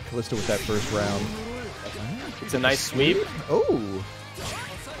 But yeah, Callisto with that first round. It's a nice sweep. Oh.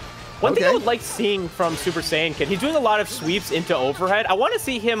 One thing I would like seeing from Super Saiyan Kid, he's doing a lot of sweeps into overhead. I want to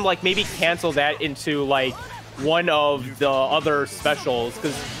see him like maybe cancel that into like one of the other specials,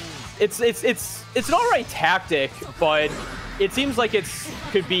 because it's an alright tactic, but it seems like it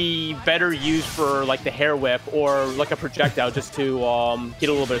could be better used for like the hair whip or like a projectile just to get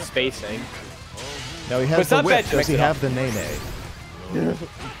a little bit of spacing. Now he has the whip. Does he have the nay-nay?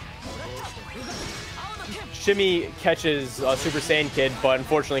 Shimmy catches Super Saiyan Kid, but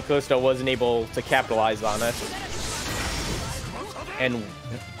unfortunately Callisto wasn't able to capitalize on it. And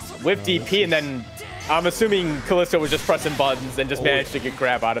whip DP, and then I'm assuming Callisto was just pressing buttons and just managed to get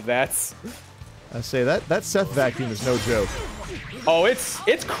grab out of that. I say that Seth vacuum is no joke. Oh, it's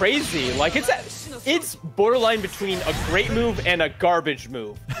crazy. Like it's borderline between a great move and a garbage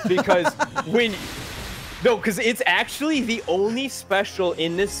move, because because it's actually the only special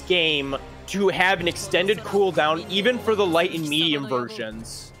in this game to have an extended cooldown, even for the light and medium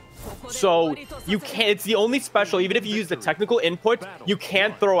versions. So you can't, it's the only special, even if you use the technical input, you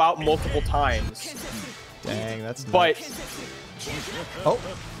can't throw out multiple times. Dang, that's nuts. But all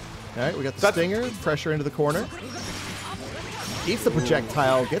right, we got the stinger, pressure into the corner. Eats the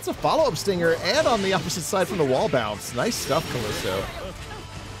projectile, gets a follow-up stinger, and on the opposite side from the wall bounce. Nice stuff, Callisto.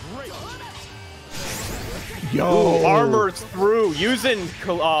 Yo! Ooh, armors through, using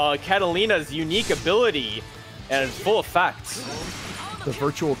Catalina's unique ability, and it's full effect. The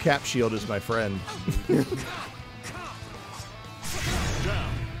virtual cap shield is my friend.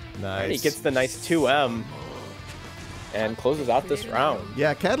 Nice. And he gets the nice 2M and closes out this round.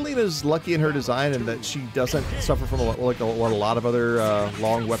 Yeah, Catalina's lucky in her design in that she doesn't suffer from what a lot of other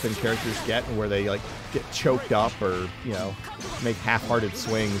long weapon characters get, where they like get choked up or, you know, make half-hearted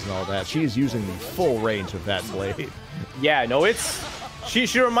swings and all that. She's using the full range of that blade. Yeah, no, it's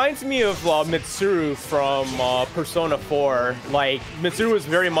She reminds me of Mitsuru from Persona 4. Like, Mitsuru was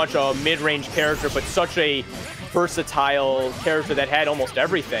very much a mid-range character, but such a versatile character that had almost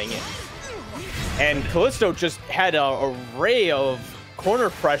everything. And Callisto just had an array of corner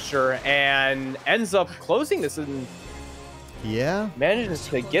pressure and ends up closing this and manages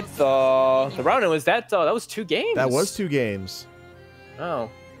to get the round. And was that was 2 games? That was 2 games. Oh.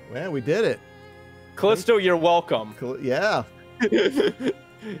 Man, we did it. Callisto, you're welcome. Yeah.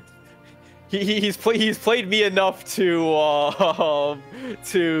 He's played me enough to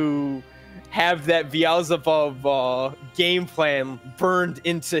have that Beelzebub game plan burned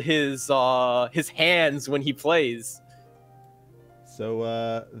into his hands when he plays.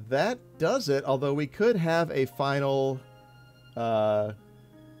 So that does it. Although we could have a final,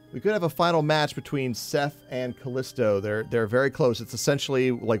 match between Seth and Callisto. They're very close. It's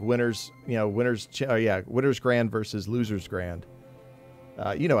essentially like winners grand versus losers grand.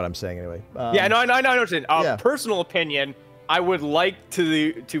 You know what I'm saying anyway. Yeah, no, I know. Personal opinion. I would like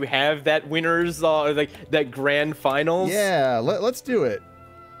to have that winners like that grand finals. Yeah, let's do it.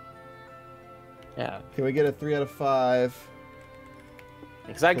 Yeah. Can we get a 3 out of 5?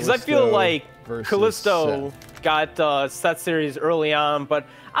 Because I feel like Callisto got Seth series early on, but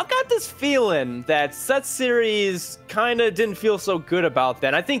I've got this feeling that Seth series kind of didn't feel so good about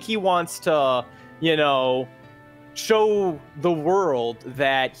that. I think he wants to, show the world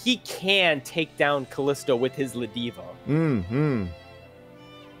that he can take down Callisto with his Ladyva. Mm-hmm.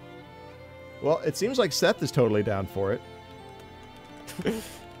 Well, it seems like Seth is totally down for it.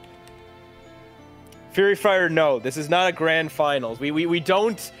 FuryFire, no, this is not a grand finals. We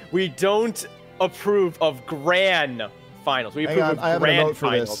don't approve of grand finals. We approve of grand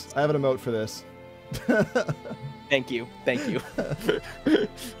finals. I have an emote for this. Thank you.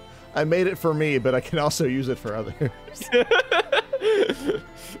 I made it for me, but I can also use it for others.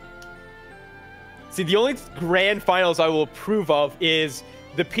 See, the only grand finals I will approve of is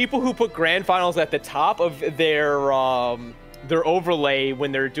the people who put grand finals at the top of their overlay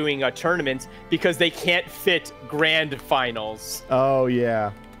when they're doing a tournament because they can't fit grand finals. Oh,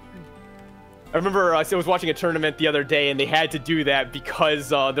 yeah. I remember I was watching a tournament the other day and they had to do that because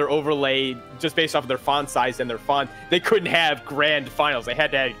their overlay, just based off of their font size and their font, they couldn't have grand finals. They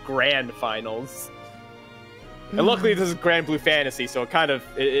had to have grand finals. And luckily this is Grand Blue Fantasy, so it kind of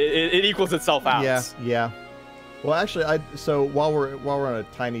it equals itself out. Yeah. Well, actually, so while we're on a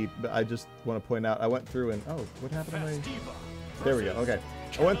tiny, I just want to point out, I went through and what happened to my? There we go. Okay,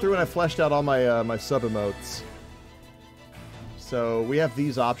 I went through and I fleshed out all my my sub emotes. So we have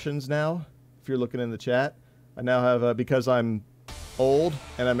these options now. If you're looking in the chat, I now have because I'm old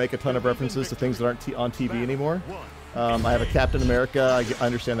and I make a ton of references to things that aren't on TV anymore. I have a Captain America. I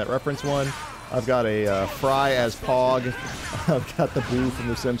understand that reference one. I've got a Fry as Pog. I've got the Boo from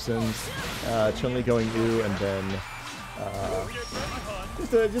The Simpsons. Chun-Li going ooh, and then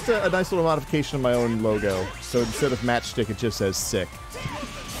just a nice little modification of my own logo. So instead of MatchStick, it just says sick.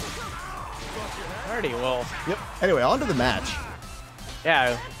 Alrighty, well. Yep. Anyway, on to the match.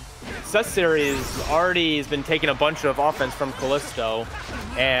 Yeah. Seth series already has been taking a bunch of offense from Callisto,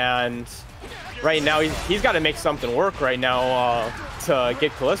 and right now he's got to make something work right now to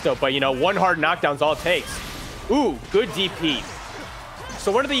get Callisto. But one hard knockdown's all it takes. Ooh, good DP.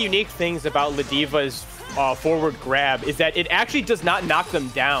 So one of the unique things about Ladyva's forward grab is that it actually does not knock them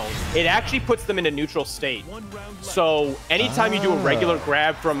down. It actually puts them in a neutral state. So anytime you do a regular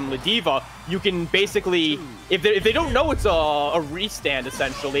grab from Ladyva, you can basically, if they don't know it's a restand,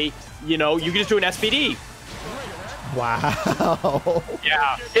 essentially, you can just do an SPD. Wow.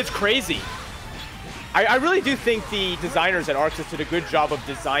 Yeah, it's crazy. I really do think the designers at Arxis did a good job of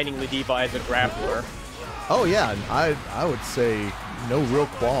designing Ladyva as a grappler. Oh yeah, I would say no real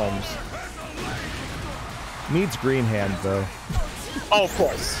qualms. Needs green hand though. Oh, of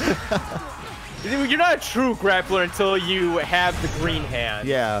course. You're not a true grappler until you have the green hand.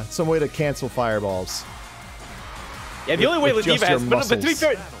 Yeah, some way to cancel fireballs. Yeah, the only way Ladyva has, but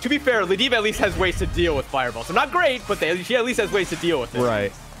to be fair, Ladyva at least has ways to deal with fireballs. So not great, but she at least has ways to deal with it.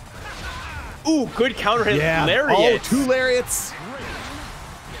 Right. Ooh, good counter hit. Yeah. Lariat. Oh, 2 lariats.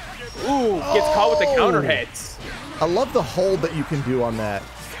 Ooh, gets caught with the counter hits. I love the hold that you can do on that.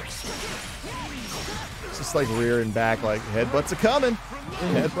 It's just like rear and back, like headbutts are coming.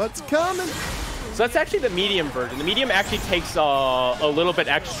 Headbutts coming. So that's actually the medium version. The medium actually takes a little bit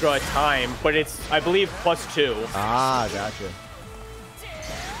extra time, but it's, I believe, +2. Ah, gotcha.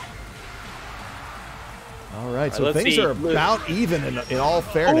 All right, so things are about even in all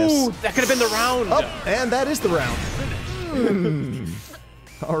fairness. Ooh, that could have been the round. Oh, and that is the round.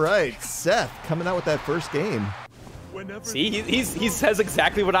 All right, Seth coming out with that first game. See, he says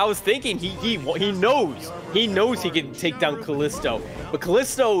exactly what I was thinking. He knows he can take down Callisto, but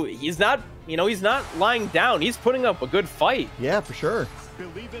Callisto, he's not, you know, he's not lying down. He's putting up a good fight. Yeah, for sure.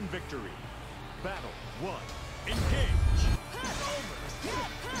 Believe in victory. Battle 1. Engage.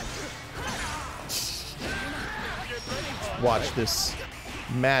 Watch this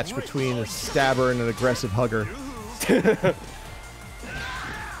match between a stabber and an aggressive hugger.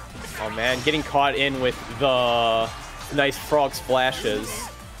 Oh man, getting caught in with the nice frog splashes.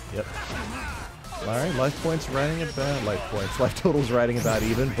 Yep. All right, life points riding about life totals riding about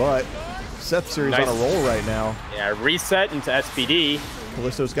even, but Seth series Nice. on a roll right now. Yeah, reset into SPD.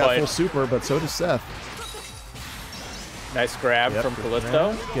 Callisto's got But- full super, but so does Seth. Nice grab Yep, from good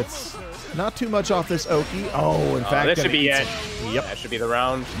Callisto. grab. Gets not too much off this Oki. Oh, in fact, That gonna should be eat it. some- Yep. That should be the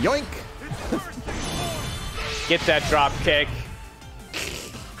round. Yoink. Get that drop kick.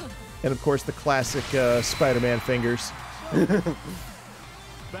 And of course, the classic Spider-Man fingers. Battle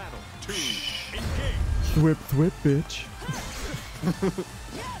 2. Engage. Thwip, bitch.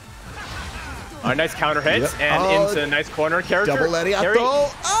 A nice counter hit Yep. and Oh, into a nice corner character. Double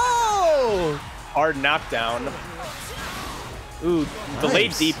Ladiato. Oh! Hard knockdown. Ooh, delayed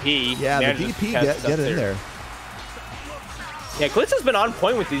Nice. DP. Yeah, the Manages to DP, catch get up in there. Yeah, Callisto's been on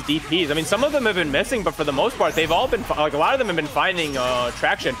point with these DPs. I mean, some of them have been missing, but for the most part, they've all been, like, a lot of them have been finding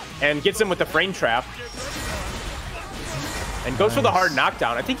traction, and gets him with the frame trap. And goes for the hard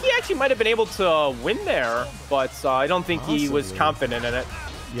knockdown. I think he actually might have been able to win there, but I don't think he was Possibly. confident in it.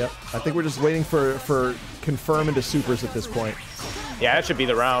 Yep. I think we're just waiting for confirm into supers at this point. Yeah, that should be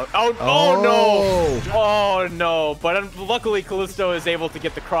the round. Oh Oh. no! Oh no! But luckily, Callisto is able to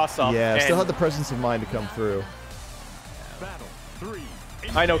get the cross up. Yeah, and still had the presence of mind to come through. Battle 3.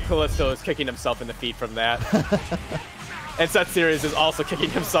 I know Callisto is kicking himself in the feet from that. And Seth Series is also kicking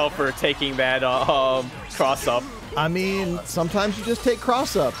himself for taking that cross up. I mean, sometimes you just take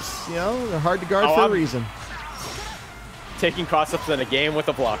cross-ups. You know, they're hard to guard Oh, for a I'm- reason. Taking cross ups in a game with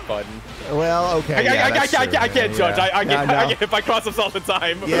a block button. Well, okay. I that's true. can't judge. Yeah. I No, get hit by cross ups all the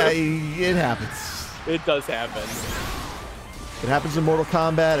time. Yeah, it happens. It does happen. It happens in Mortal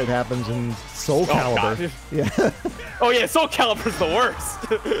Kombat. It happens in Soul Calibur. God. Yeah. Oh yeah, Soul Calibur's the worst.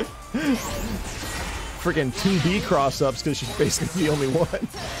 Friggin' 2B cross-ups because she's basically the only one.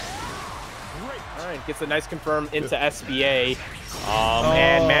 All right, gets a nice confirm into SBA,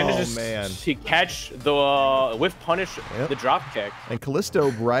 and manages man. to catch the whiff punish, Yep. the drop kick. And Callisto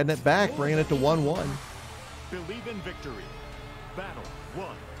riding it back, bringing it to 1-1. Believe in victory. Battle 1.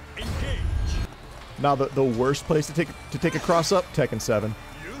 Engage. Now the worst place to take a cross-up, Tekken 7.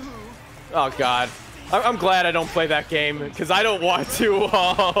 Oh God. I'm glad I don't play that game because I don't want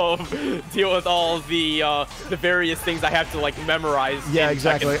to deal with all the various things I have to like memorize. Yeah, in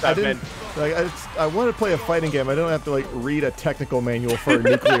exactly. Tekken I 7. didn't. Like, I want to play a fighting game. I don't have to like read a technical manual for a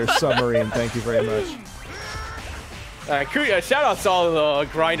nuclear submarine. Thank you very much. Shout out to all the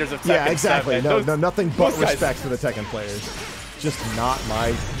grinders of Tekken Yeah, exactly. 7. No, nothing but those guys- respect for the Tekken players. Just not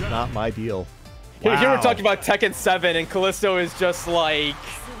my deal. Here we're Wow. talking about Tekken 7, and Callisto is just like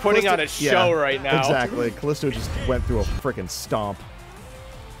putting on a Callisto- show yeah, right now. Exactly. Callisto just went through a freaking stomp.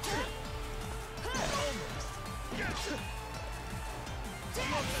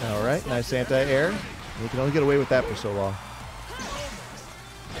 All right, nice anti-air. We can only get away with that for so long.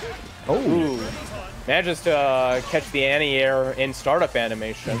 Oh, Ooh. Manages to catch the anti-air in startup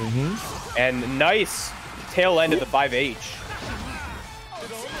animation. And nice tail end of the 5H.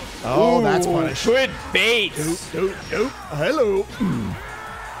 oh, that's Ooh, punished. Good bait. Nope. Hello.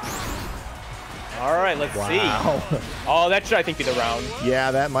 All right, let's see. Wow. Oh, that should, I think, be the round.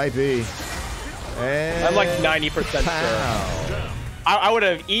 Yeah, that might be. And I'm like 90% sure. pow. I would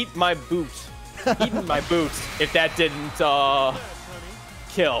have eaten my boot if that didn't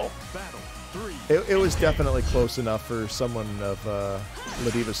kill. Battle 3. It was definitely close enough for someone of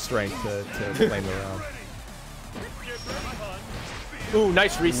Ladyva's strength to claim the round. Ooh,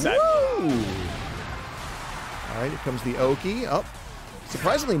 nice reset. Woo! All right, here comes the Oki. Up.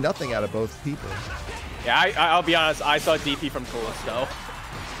 Surprisingly, nothing out of both people. Yeah, I'll be honest. I saw DP from Callisto.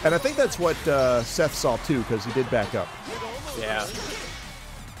 And I think that's what Seth saw too, because he did back up. Yeah.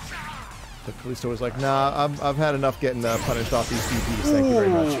 But Callisto was like, nah, I've had enough getting punished off these DPs. Thank you very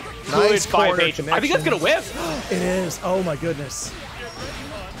much. Good Nice corner 5H. connection. I think that's gonna whiff. It is. Oh my goodness.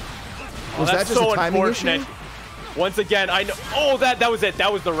 Was That's that just so a timing unfortunate. issue? Once again, I know. Oh, that was it.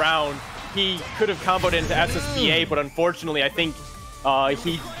 That was the round. He could have comboed into SSBA, but unfortunately, I think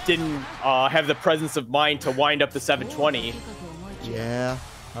he didn't have the presence of mind to wind up the 720. Yeah.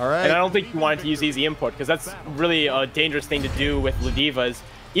 All right. And I don't think he wanted to use easy input because that's really a dangerous thing to do with Ladyva. Is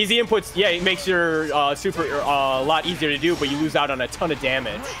Easy inputs, yeah, it makes your super a lot easier to do, but you lose out on a ton of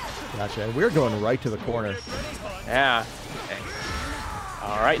damage. Gotcha. We're going right to the corner. Yeah.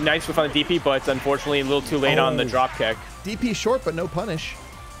 All right, nice whiff on the DP, but unfortunately a little too late on the drop kick. DP short, but no punish.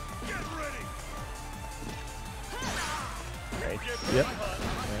 Right. Yep.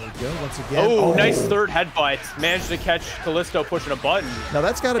 There we go. Once again. Oh, nice third headbutt. Managed to catch Callisto pushing a button. Now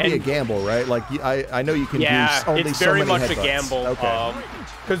that's got to be a gamble, right? Like I know you can use only it's so very many much headbutts. a gamble. Okay.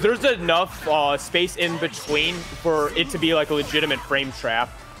 Because there's enough space in between for it to be like a legitimate frame trap.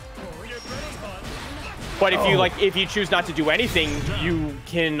 But if you choose not to do anything, you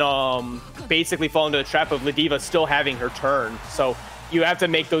can basically fall into the trap of Ladyva still having her turn. So you have to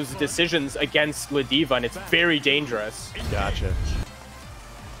make those decisions against Ladyva, and it's very dangerous. Gotcha.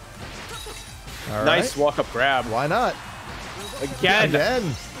 All nice right. walk-up grab. Why not? Again.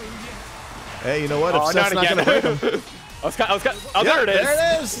 Hey, you know what? If Seth's not gonna break him. There it is.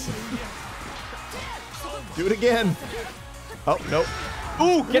 There it is. Do it again. Oh, nope.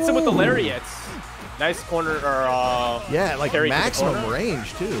 Ooh, gets him with the lariats. Nice corner, or yeah, like maximum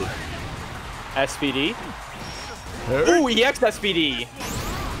range too. SPD. Ooh, EX SPD.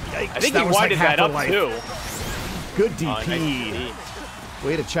 Yikes, I think he winded that up too. Good DP. Nice.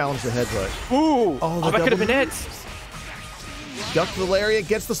 Way to challenge the headbutt. Ooh, oh, that could have been it. Duck the lariat,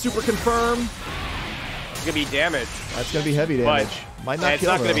 gets the super confirm. It's gonna be damage. That's gonna be heavy damage. Might not it's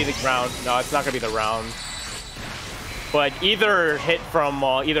kill not gonna though. be the round. No, it's not gonna be the round. But either hit from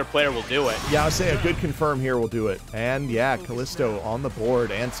either player will do it. Yeah, I would say a good confirm here will do it. And yeah, Callisto on the board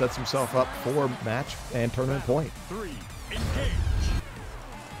and sets himself up for match and tournament point. 3, engage.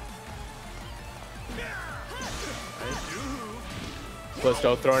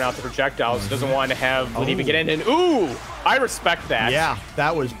 Callisto throwing out the projectiles. Doesn't want to have Ladyva get in. And ooh, I respect that. Yeah,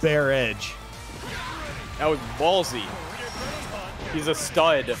 that was bare edge. That was ballsy. He's a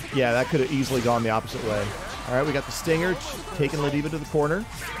stud. Yeah, that could have easily gone the opposite way. All right, we got the stinger, taking Ladyva to the corner.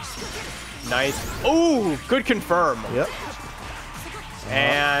 Nice. Ooh, good confirm. Yep.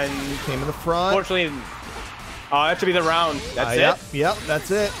 And came in the front. Fortunately, that should be the round. That's it. Yep, that's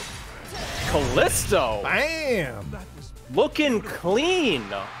it. Callisto. Bam. Looking clean.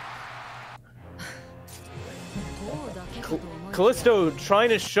 Callisto trying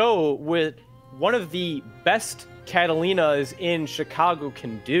to show what one of the best Catalinas in Chicago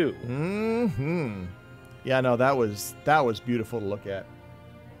can do. Mm-hmm. Yeah, no, that was beautiful to look at.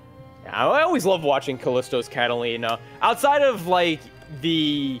 Yeah, I always love watching Callisto's Catalina. Outside of like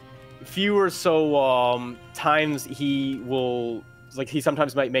the few or so times he will, like he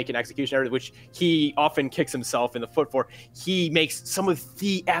sometimes might make an execution error, which he often kicks himself in the foot for. He makes some of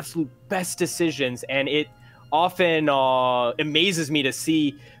the absolute best decisions, and it often amazes me to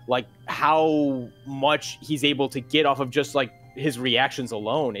see like how much he's able to get off of just like his reactions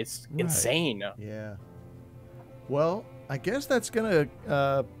alone. It's insane. Yeah. Well, I guess that's gonna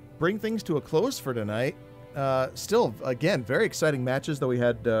bring things to a close for tonight. Still, again, very exciting matches, though we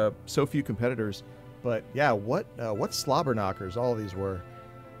had so few competitors. But yeah, what slobber knockers all of these were.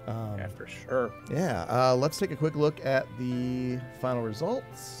 Yeah, for sure. Yeah, let's take a quick look at the final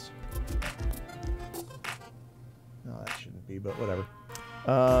results. No, that shouldn't be, but whatever.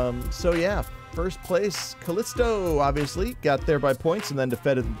 So yeah, first place, Callisto obviously got there by points and then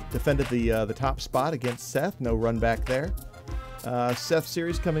defended the top spot against Seth. No run back there. Seth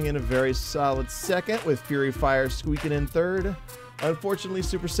Series coming in a very solid second with FuryFire squeaking in third. Unfortunately,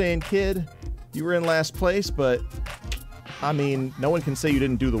 Super Saiyan Kid, you were in last place, but I mean, no one can say you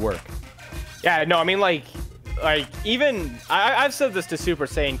didn't do the work. Yeah, no, I mean, like even I've said this to Super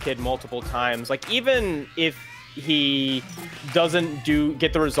Saiyan Kid multiple times. Like, even if he doesn't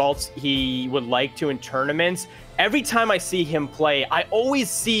get the results he would like to in tournaments, every time I see him play, I always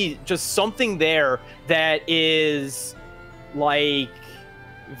see just something there that is like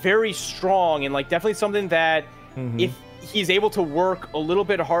very strong, and like definitely something that if he's able to work a little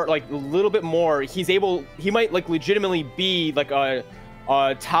bit hard, like a little bit more, he might like legitimately be like a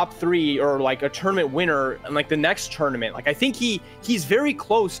top 3 or like a tournament winner in like the next tournament. Like, I think he's very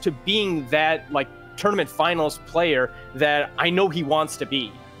close to being that like tournament finals player that I know he wants to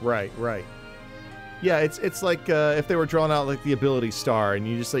be. Right. Yeah, it's like if they were drawing out like the ability star, and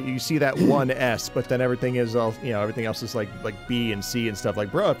you just like you see that one S, but then everything is all, you know, everything else is like B and C and stuff.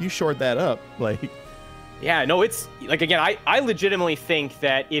 Like, bro, if you shored that up, like. Yeah, no, it's like, again, I legitimately think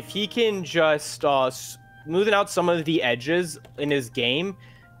that if he can just smoothen out some of the edges in his game,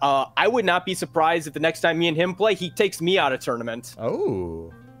 I would not be surprised if the next time me and him play, he takes me out of tournament.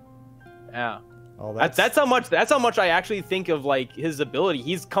 Oh. Yeah. All That's how much I actually think of like his ability.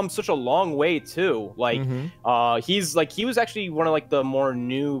 He's come such a long way too. Like he was actually one of like the more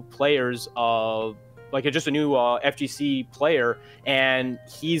new players like just a new FGC player, and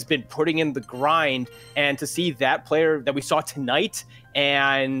he's been putting in the grind. And to see that player that we saw tonight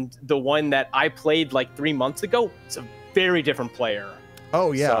and the one that I played like 3 months ago, it's a very different player.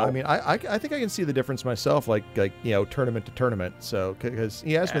 Oh yeah, So, I mean, I think I can see the difference myself, like you know, tournament to tournament. So because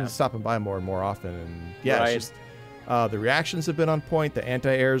he has been stopping by more and more often, and yeah, it's just the reactions have been on point. The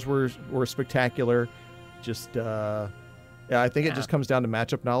anti-airs were spectacular. Just yeah, I think it just comes down to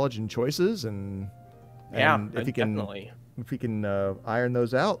matchup knowledge and choices, and if he can iron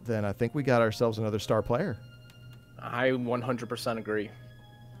those out, then I think we got ourselves another star player. I 100% agree.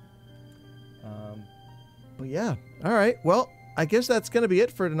 But yeah, all right, well. I guess that's going to be it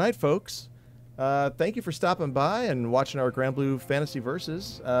for tonight, folks. Thank you for stopping by and watching our Grand Blue Fantasy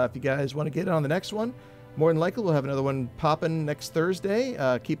Versus. If you guys want to get in on the next one, more than likely we'll have another one popping next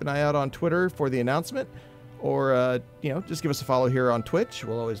Thursday. Keep an eye out on Twitter for the announcement, or you know, just give us a follow here on Twitch.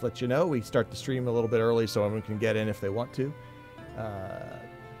 We'll always let you know. We start the stream a little bit early so everyone can get in if they want to.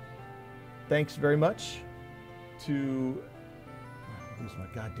 Thanks very much to... Oh, lose my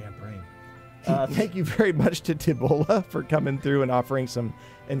goddamn brain. Thank you very much to Tibola for coming through and offering some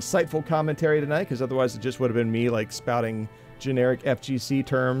insightful commentary tonight, because otherwise it just would have been me like spouting generic FGC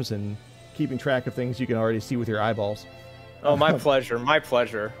terms and keeping track of things you can already see with your eyeballs. Oh, my pleasure. My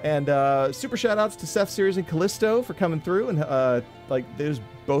pleasure. And super shout outs to Seth Series and Callisto for coming through, and like it was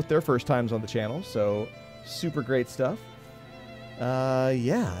both their first times on the channel, so super great stuff.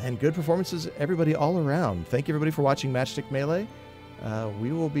 Yeah, and good performances everybody all around. Thank you everybody for watching Matchstick Melee.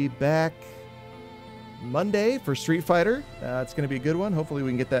 We will be back Monday for Street Fighter. It's going to be a good one. Hopefully we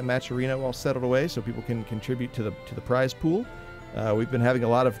can get that match arena all settled away so people can contribute to the prize pool. We've been having a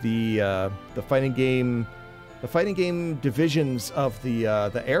lot of the fighting game divisions of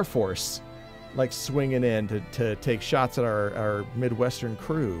the Air Force like swinging in to take shots at our Midwestern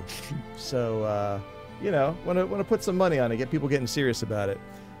crew. So you know, want to put some money on it, get people getting serious about it.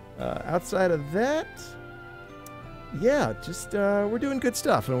 Outside of that, yeah, just we're doing good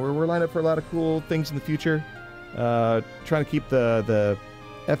stuff, and we're lined up for a lot of cool things in the future. Trying to keep the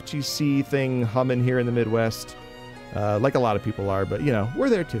FGC thing humming here in the Midwest, like a lot of people are, but you know, we're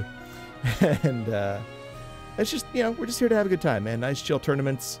there too. And it's just, you know, we're just here to have a good time, man. Nice chill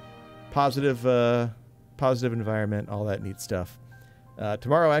tournaments, positive environment, all that neat stuff.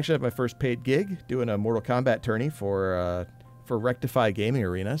 Tomorrow I actually have my first paid gig doing a Mortal Kombat tourney for Rectify Gaming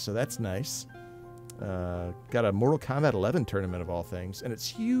Arena, so that's nice. Got a Mortal Kombat 11 tournament of all things, and it's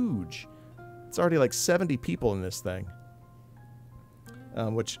huge. It's already like 70 people in this thing,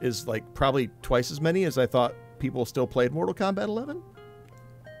 which is like probably twice as many as I thought people still played Mortal Kombat 11.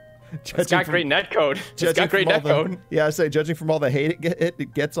 It's got great netcode. It's got great netcode. Yeah, I say judging from all the hate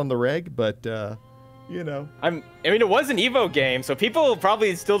it gets on the reg, but you know, I mean, it was an Evo game, so people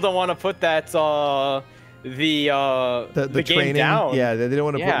probably still don't want to put that the game training down. Yeah, they don't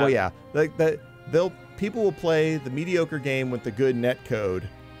want to put. Well, yeah, like that. People will play the mediocre game with the good net code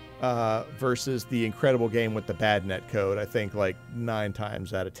versus the incredible game with the bad net code. I think like 9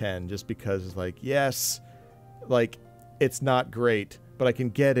 times out of 10, just because it's like, yes, like it's not great, but I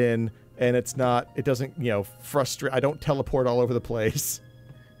can get in, and it doesn't, you know, frustrate. I don't teleport all over the place.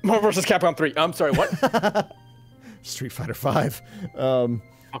 Marvel vs. Capcom 3. I'm sorry, what? Street Fighter 5.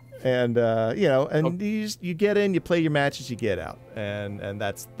 And you know, and you get in, you play your matches, you get out, and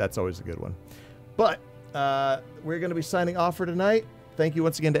that's always a good one. But we're going to be signing off for tonight. Thank you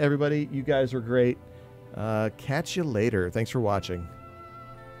once again to everybody. You guys were great. Catch you later. Thanks for watching.